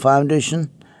Nechung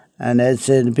Foundation, and it's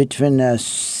between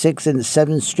 6th and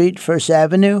 7th Street, First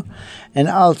Avenue. And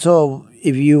also,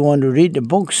 if you want to read the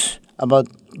books about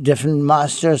different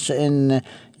masters in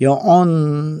your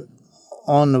own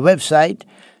website,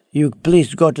 you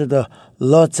please go to the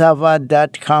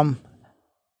lotsava.com.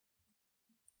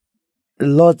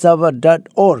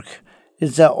 lotsava.org.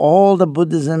 It's all the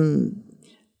Buddhism,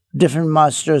 different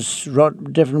masters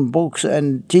wrote different books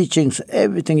and teachings,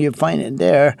 everything you find in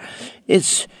there.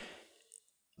 It's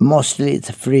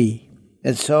free.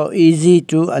 It's so easy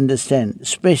to understand,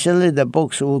 especially the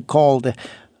books we call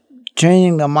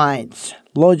Training the Minds,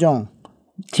 Lojong,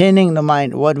 training the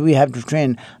mind, what we have to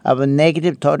train. Our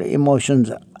negative thought emotions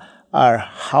are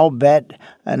how bad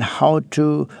and how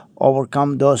to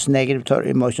overcome those negative thought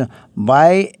emotions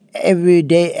by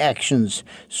everyday actions.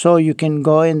 So you can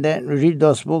go in there and read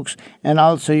those books, and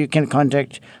also you can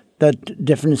contact the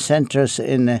different centers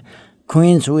in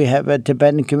Queens. We have a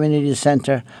Tibetan Community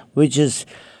Center, which is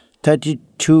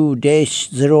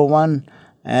 32-01,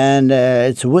 and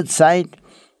it's Woodside.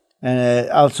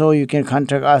 Also, you can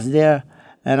contact us there.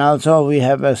 And also, we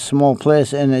have a small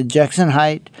place in Jackson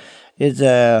Heights. It's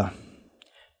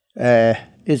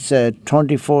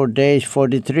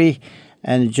 24-43,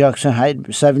 and Jackson Heights,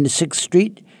 76th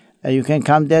Street. You can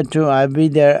come there too. I'll be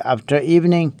there after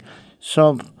evening.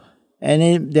 So,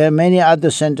 there are many other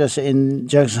centers in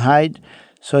Jackson Heights.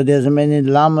 So there's many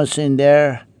lamas in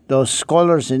there, those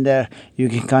scholars in there. You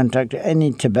can contact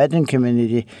any Tibetan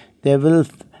community. They will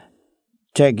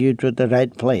take you to the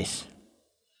right place.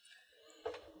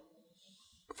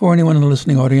 For anyone in the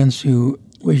listening audience who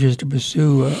wishes to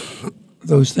pursue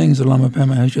those things that Lama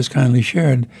Pema has just kindly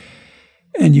shared,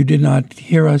 and you did not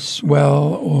hear us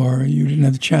well or you didn't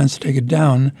have the chance to take it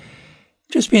down,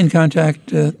 just be in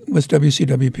contact with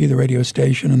WCWP, the radio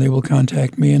station, and they will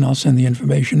contact me and I'll send the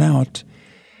information out.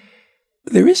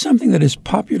 There is something that is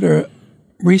popular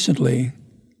recently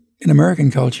in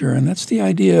American culture, and that's the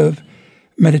idea of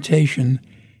meditation,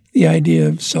 the idea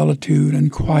of solitude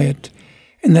and quiet.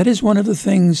 And that is one of the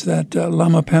things that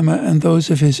Lama Pema and those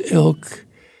of his ilk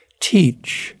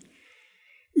teach.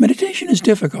 Meditation is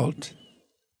difficult.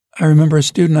 I remember a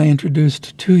student I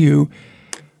introduced to you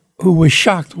who was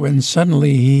shocked when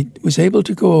suddenly he was able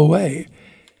to go away.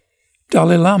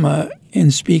 Dalai Lama,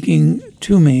 in speaking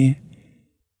to me,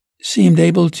 seemed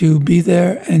able to be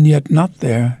there and yet not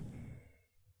there,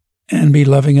 and be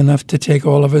loving enough to take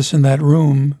all of us in that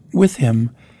room with him.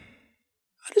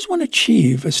 How does one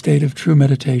achieve a state of true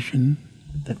meditation?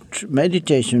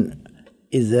 Meditation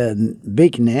is a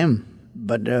big name,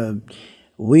 but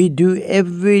we do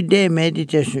everyday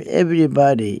meditation.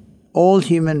 Everybody, all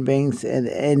human beings and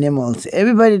animals,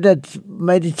 everybody does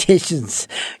meditations.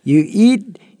 You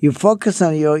eat, you focus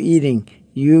on your eating.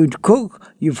 You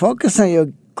cook, you focus on your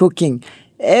cooking.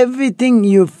 Everything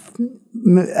you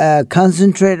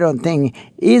concentrate on thing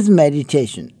is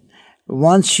meditation.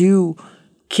 Once you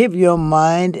keep your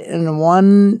mind in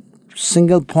one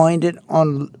single point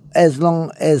on as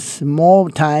long as more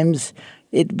times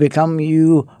it become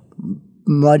you,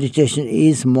 meditation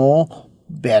is more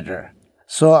better.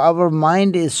 So our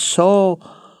mind is so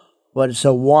what's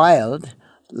a wild,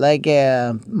 like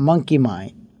a monkey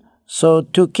mind. So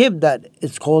to keep that,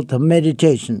 it's called the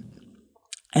meditation.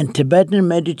 And Tibetan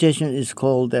meditation is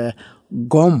called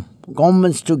Gom. Gom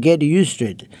means to get used to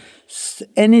it.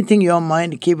 Anything your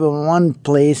mind keep in one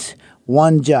place,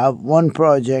 one job, one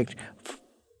project,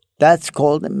 that's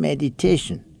called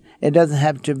meditation. It doesn't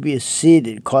have to be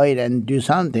seated, quiet, and do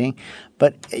something.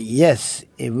 But yes,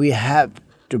 if we have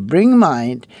to bring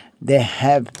mind, they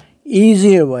have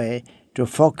easier way to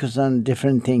focus on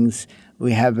different things.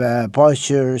 We have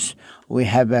postures, we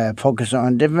have focus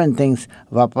on different things,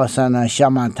 Vipassana,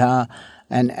 Shamatha,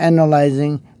 and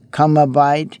analyzing,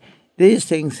 Kamabite. These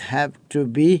things have to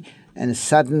be in a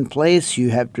certain place. You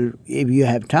have to, if you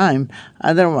have time.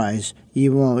 Otherwise,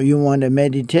 you want to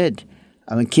meditate.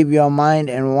 I mean, keep your mind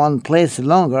in one place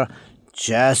longer.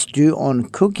 Just do on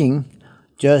cooking,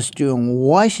 just doing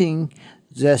washing,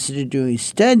 just doing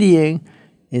studying.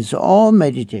 It's all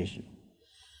meditation.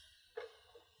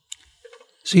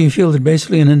 So you feel that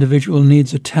basically an individual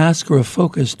needs a task or a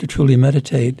focus to truly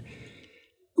meditate.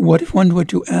 What if one were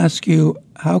to ask you,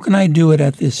 how can I do it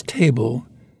at this table,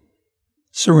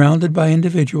 surrounded by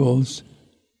individuals,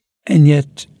 and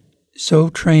yet so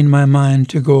train my mind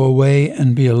to go away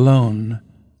and be alone?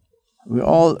 We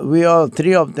all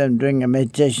three of them doing a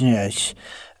meditation here.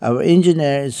 Our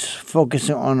engineer is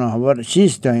focusing on what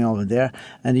she's doing over there,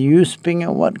 and you speaking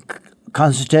what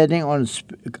concentrating on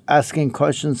asking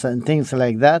questions and things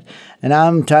like that. And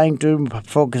I'm trying to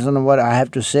focus on what I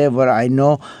have to say, what I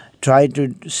know, try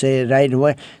to say right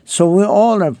away. So we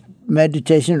all are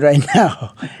meditation right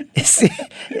now.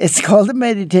 It's called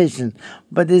meditation,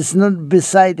 but it's not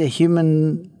beside the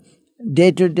human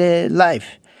day-to-day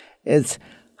life. It's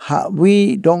how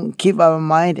we don't keep our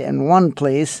mind in one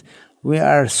place. We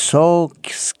are so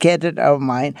scattered our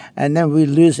mind, and then we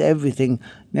lose everything.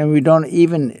 Then we don't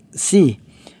even see.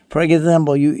 For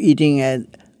example, you eating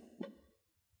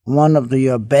one of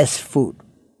your best food,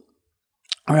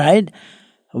 right?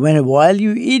 While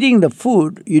you're eating the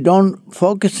food, you don't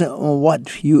focus on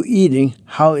what you're eating,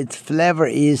 how its flavor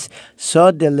is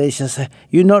so delicious.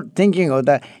 You're not thinking of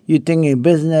that. You're thinking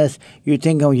business, you're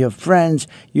thinking of your friends,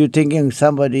 you're thinking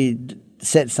somebody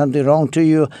said something wrong to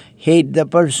you, hate the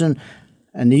person,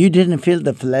 and you didn't feel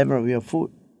the flavor of your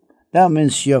food. That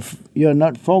means you're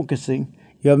not focusing.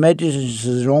 Your meditation is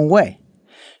the wrong way.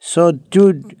 So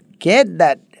to get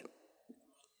that,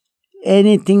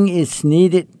 anything is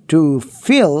needed to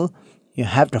feel, you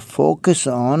have to focus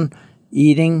on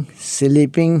eating,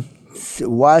 sleeping,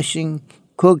 washing,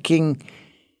 cooking,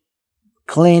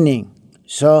 cleaning.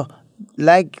 So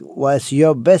like was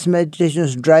your best meditation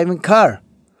is driving car.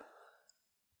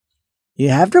 You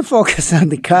have to focus on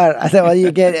the car, otherwise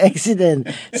you get accident.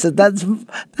 So that's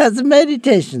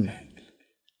meditation.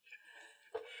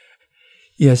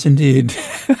 Yes, indeed.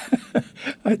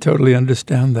 I totally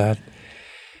understand that.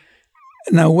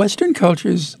 Now, Western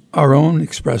cultures, our own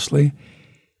expressly,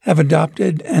 have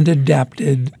adopted and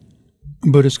adapted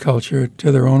Buddhist culture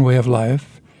to their own way of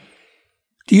life.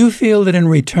 Do you feel that in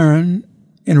return,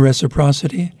 in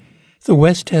reciprocity, the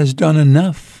West has done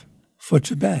enough for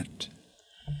Tibet?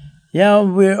 Yeah,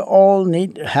 we all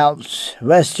need help.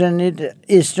 Western need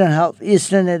Eastern help,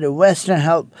 Eastern need Western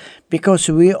help, because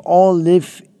we all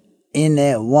live in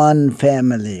one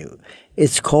family.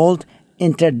 It's called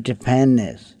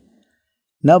interdependence.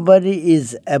 Nobody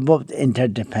is above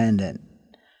interdependence.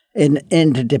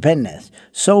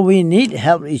 So we need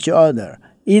help each other.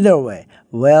 Either way,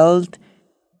 wealth,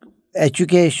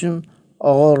 education,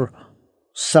 or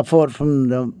support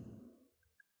from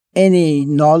any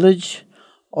knowledge,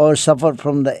 or support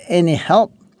from any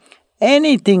help.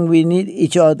 Anything we need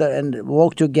each other and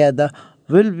work together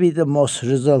will be the most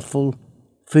resultful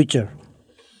future.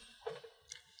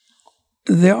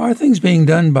 There are things being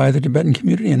done by the Tibetan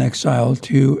community in exile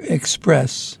to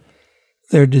express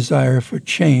their desire for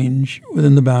change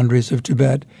within the boundaries of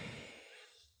Tibet.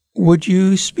 Would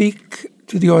you speak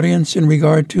to the audience in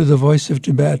regard to the Voice of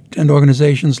Tibet and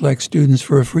organizations like Students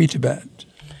for a Free Tibet?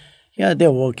 Yeah,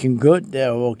 they're working good,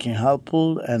 they're working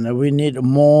helpful, and we need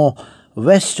more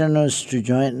Westerners to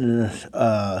join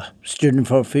Student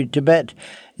for Free Tibet.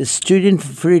 Student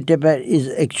for Free Tibet is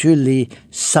actually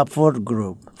support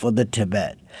group for the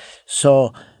Tibet.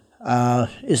 So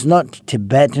it's not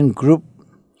Tibetan group.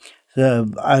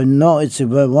 I know it's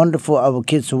very wonderful, our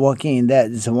kids are working in that,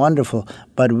 it's wonderful,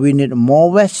 but we need more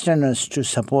Westerners to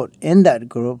support in that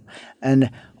group,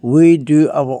 and we do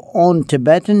our own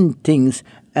Tibetan things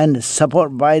and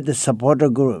support by the supporter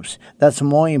groups. That's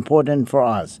more important for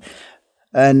us.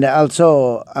 And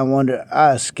also, I want to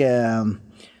ask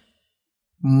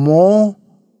more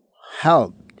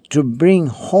help to bring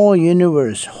whole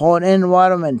universe, whole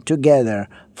environment together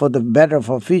for the better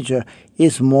for future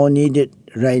is more needed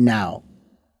right now.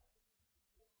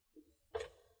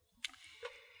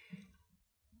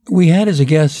 We had as a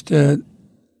guest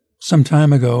some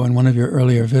time ago in one of your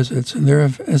earlier visits, and there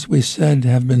have, as we said,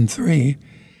 have been 3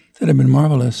 that have been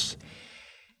marvelous.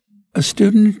 A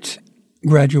student,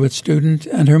 graduate student,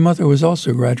 and her mother was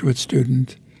also a graduate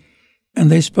student. And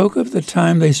they spoke of the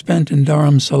time they spent in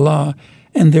Dharamsala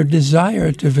and their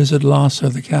desire to visit Lhasa,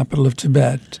 the capital of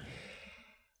Tibet.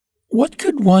 What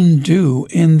could one do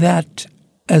in that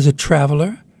as a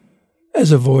traveler,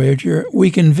 as a voyager?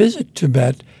 We can visit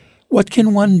Tibet. What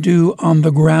can one do on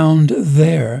the ground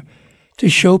there to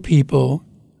show people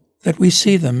that we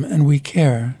see them and we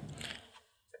care?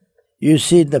 You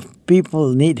see, the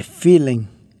people need feeling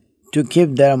to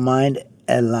keep their mind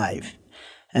alive.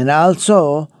 And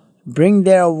also bring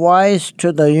their voice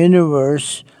to the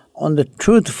universe on the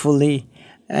truthfully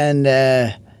and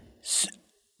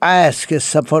ask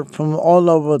support from all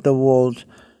over the world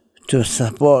to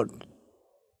support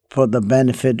for the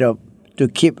benefit of to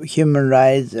keep human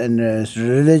rights and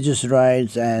religious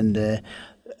rights and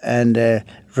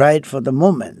right for the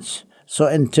movements. So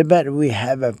in Tibet we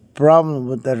have a problem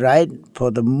with the right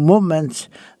for the movements,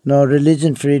 no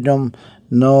religion freedom,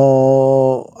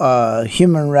 no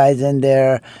human rights in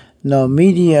there, no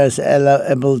media is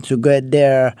able to get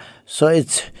there. So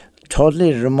it's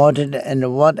totally remoted,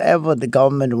 and whatever the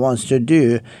government wants to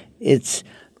do, it's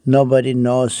nobody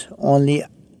knows. Only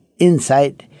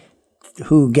inside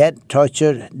who get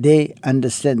tortured, they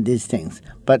understand these things.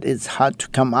 But it's hard to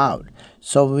come out.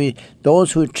 So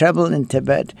those who travel in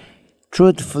Tibet,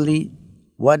 truthfully,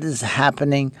 what is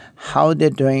happening, how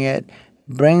they're doing it,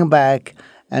 bring back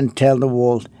and tell the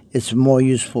world it's more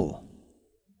useful.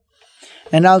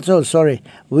 And also,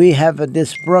 we have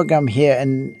this program here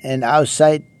and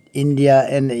outside India,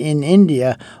 and in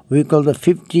India we call the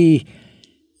 50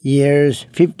 years,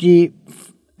 this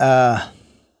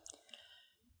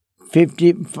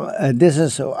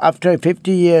is after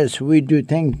 50 years we do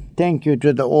thank you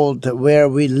to the old where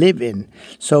we live in.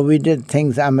 So we did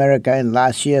things America in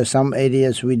last year, some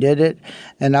areas we did it,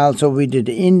 and also we did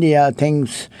India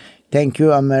things. Thank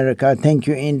you America, thank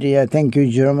you India, thank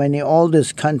you Germany, all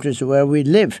these countries where we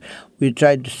live. We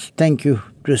try to thank you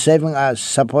to saving us,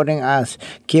 supporting us,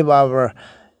 keep our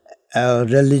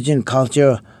religion,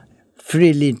 culture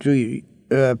freely to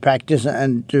practice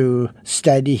and to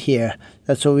study here.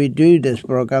 That's why we do these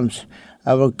programs,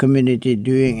 our community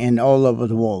doing in all over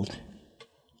the world.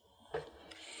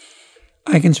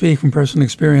 I can speak from personal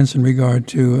experience in regard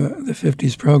to the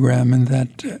 50s program, and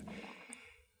that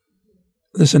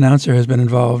this announcer has been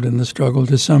involved in the struggle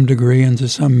to some degree and to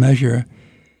some measure,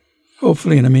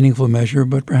 hopefully in a meaningful measure,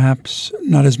 but perhaps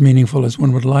not as meaningful as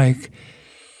one would like.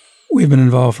 We've been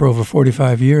involved for over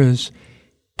 45 years.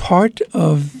 Part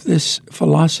of this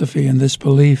philosophy and this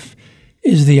belief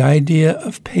is the idea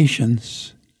of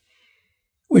patience,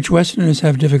 which Westerners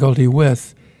have difficulty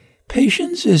with.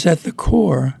 Patience is at the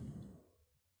core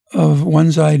of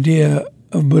one's idea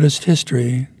of Buddhist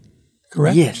history,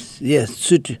 correct? Yes.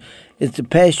 It's the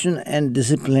passion and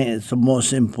discipline is the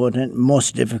most important,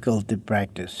 most difficult to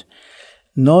practice.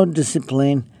 No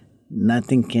discipline,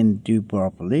 nothing can do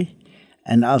properly.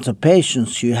 And also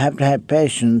patience, you have to have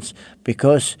patience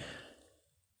because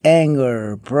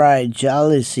anger, pride,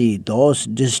 jealousy, those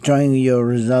destroying your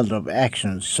result of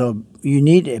actions. So you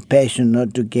need a patience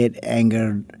not to get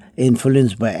anger,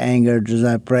 influenced by anger,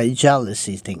 desire, pride,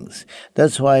 jealousy things.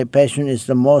 That's why patience is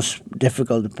the most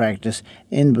difficult to practice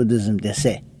in Buddhism, they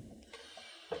say.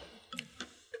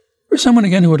 For someone,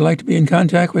 again, who would like to be in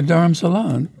contact with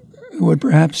Dharamsala, who would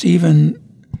perhaps even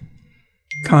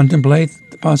contemplate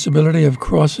the possibility of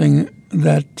crossing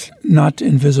that not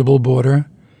invisible border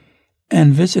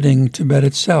and visiting Tibet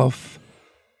itself,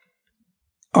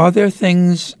 are there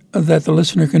things that the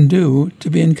listener can do to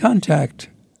be in contact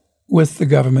with the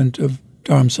government of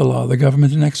Dharamsala, the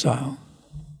government in exile?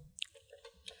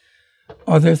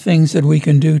 Are there things that we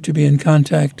can do to be in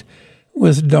contact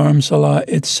with Dharamsala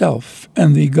itself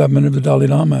and the government of the Dalai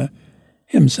Lama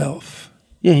himself?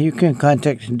 Yeah, you can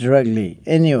contact directly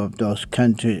any of those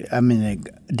countries,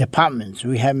 departments.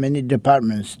 We have many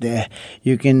departments there.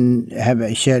 You can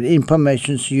have shared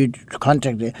information, so you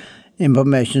contact the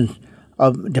information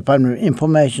of Department of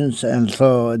Information, and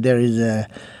so there is a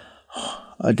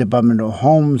Department of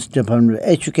Homes, Department of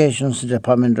Education,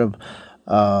 Department of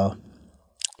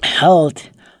Health.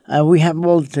 We have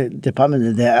all the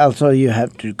departments there. Also, you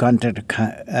have to contact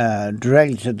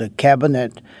directly to the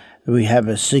cabinet. We have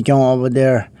a Sejong over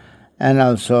there, and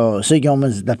also Sigyom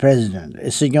is the president.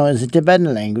 Sigyom is a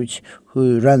Tibetan language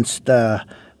who runs the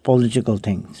political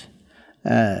things.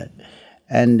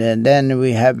 And then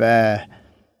we have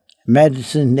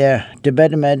medicine there.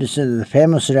 Tibetan medicine is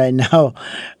famous right now,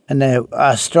 and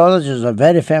astrologers are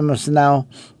very famous now.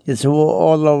 It's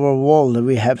all over the world.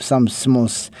 We have some small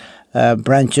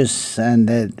branches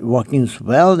and working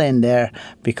well in there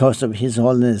because of His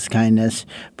Holiness' kindness,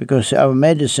 because our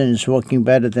medicine is working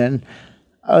better than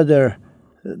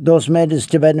those medicines,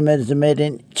 Tibetan medicine made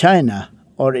in China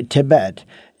or in Tibet.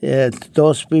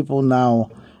 Those people now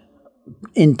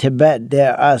in Tibet, they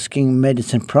are asking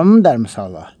medicine from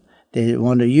Dharamsala. They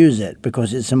want to use it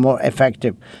because it's more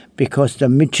effective. Because the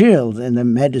materials in the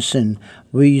medicine,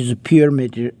 we use pure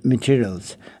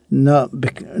materials, not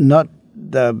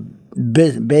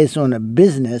based on a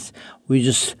business. We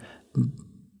just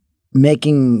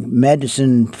making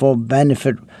medicine for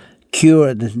benefit,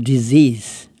 cure the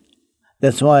disease.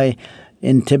 That's why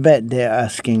in Tibet they're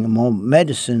asking more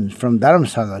medicine from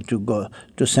Dharamsala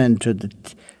to send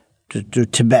to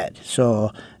Tibet.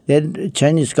 So the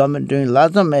Chinese government doing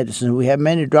lots of medicine. We have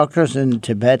many doctors in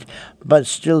Tibet, but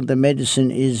still the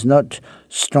medicine is not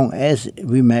strong as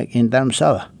we make in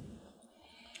Dharamsala.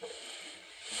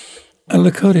 A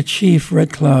Lakota chief,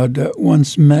 Red Cloud,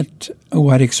 once met a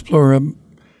white explorer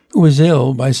who was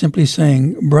ill by simply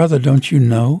saying, "Brother, don't you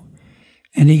know?"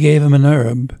 And he gave him an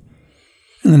herb.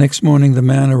 And the next morning the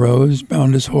man arose,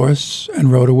 bound his horse,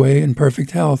 and rode away in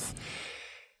perfect health.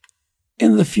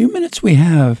 In the few minutes we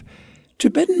have,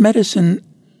 Tibetan medicine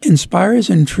inspires,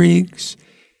 intrigues,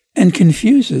 and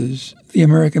confuses the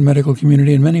American medical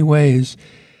community in many ways.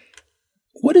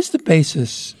 What is the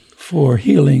basis for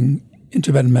healing in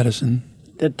Tibetan medicine?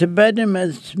 The Tibetan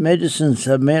medicines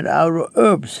are made out of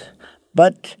herbs,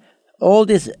 but all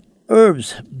these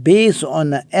herbs based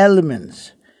on the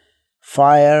elements,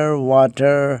 fire,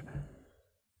 water,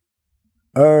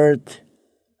 earth,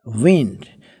 wind.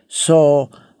 So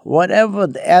whatever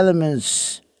the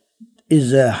elements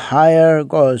is higher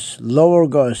goes, lower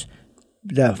goes,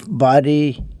 the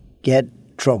body get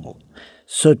trouble.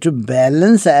 So to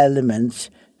balance the elements,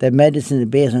 the medicine is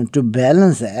based on to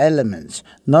balance the elements,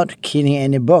 not killing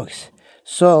any bugs.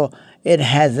 So it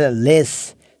has a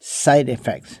less side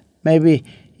effects. Maybe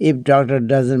if doctor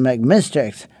doesn't make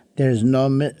mistakes, there is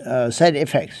no side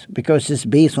effects because it's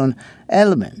based on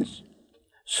elements.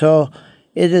 So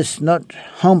it is not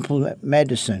harmful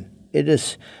medicine. It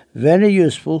is very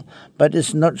useful, but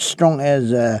it's not strong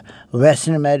as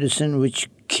Western medicine, which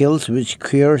kills, which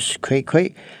cures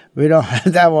quick. We don't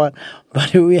have that one,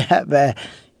 but we have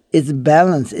it's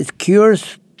balanced. It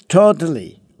cures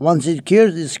totally. Once it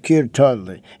cures, it's cured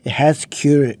totally. It has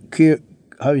curative.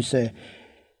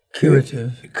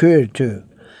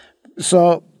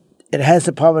 So it has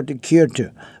the power to cure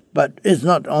too. But it's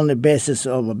not only basis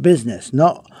of a business.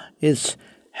 No, it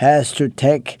has to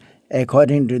take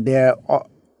according to their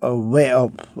way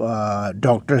of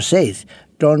doctor says.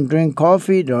 Don't drink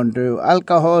coffee, don't do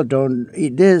alcohol, don't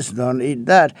eat this, don't eat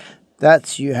that.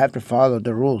 That's you have to follow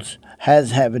the rules.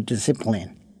 Have a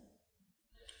discipline.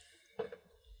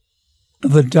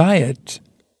 The diet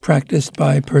practiced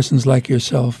by persons like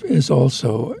yourself is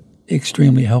also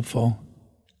extremely helpful.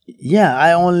 Yeah,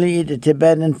 I only eat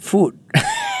Tibetan food.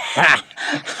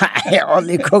 I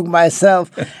only cook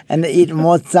myself and eat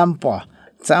more tsampa.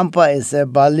 Tsampa is a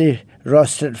barley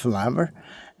roasted flour,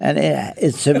 and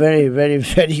it's a very, very,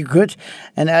 very good.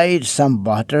 And I eat some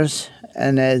butters,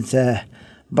 and it's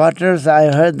butters.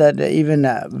 I heard that even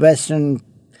Western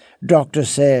doctors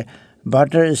say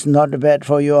butter is not bad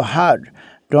for your heart.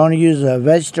 Don't use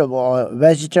vegetable oil.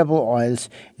 Vegetable oils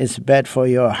is bad for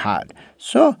your heart.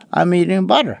 So I'm eating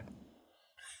butter.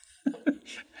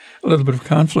 A little bit of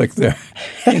conflict there,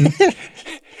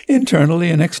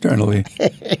 internally and externally.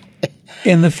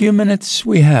 In the few minutes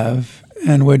we have,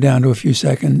 and we're down to a few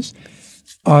seconds,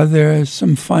 are there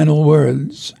some final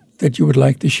words that you would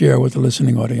like to share with the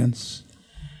listening audience?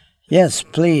 Yes,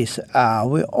 please.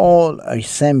 We all are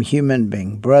same human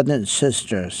being, brothers and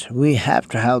sisters. We have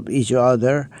to help each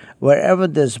other. Wherever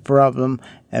there's a problem,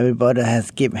 everybody has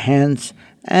to give hands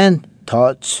and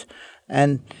thoughts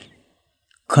and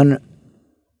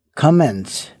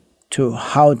comments to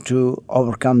how to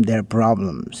overcome their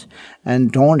problems.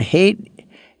 And don't hate.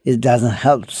 It doesn't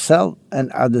help self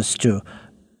and others too.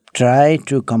 Try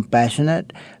to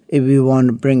compassionate. If we want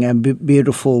to bring a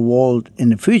beautiful world in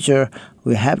the future,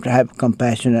 we have to have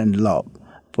compassion and love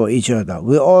for each other.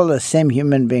 We're all the same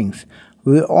human beings.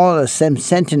 We're all the same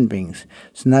sentient beings.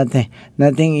 So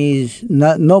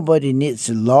nobody needs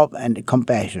love and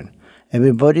compassion.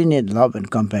 Everybody needs love and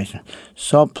compassion.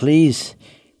 So please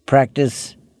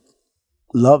practice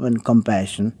love and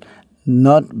compassion,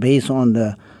 not based on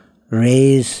the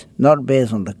race, not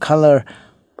based on the color.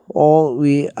 All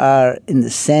we are in the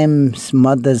same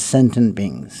mother sentient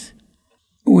beings.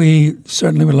 We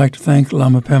certainly would like to thank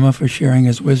Lama Pema for sharing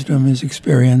his wisdom, his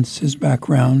experience, his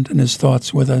background, and his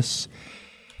thoughts with us.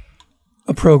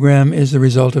 A program is the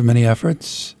result of many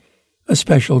efforts. A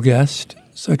special guest,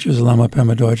 such as Lama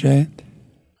Pema Dorje,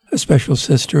 a special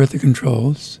sister at the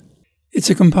controls. It's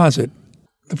a composite.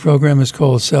 The program is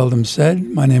called Seldom Said.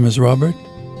 My name is Robert.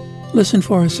 Listen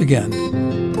for us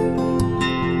again.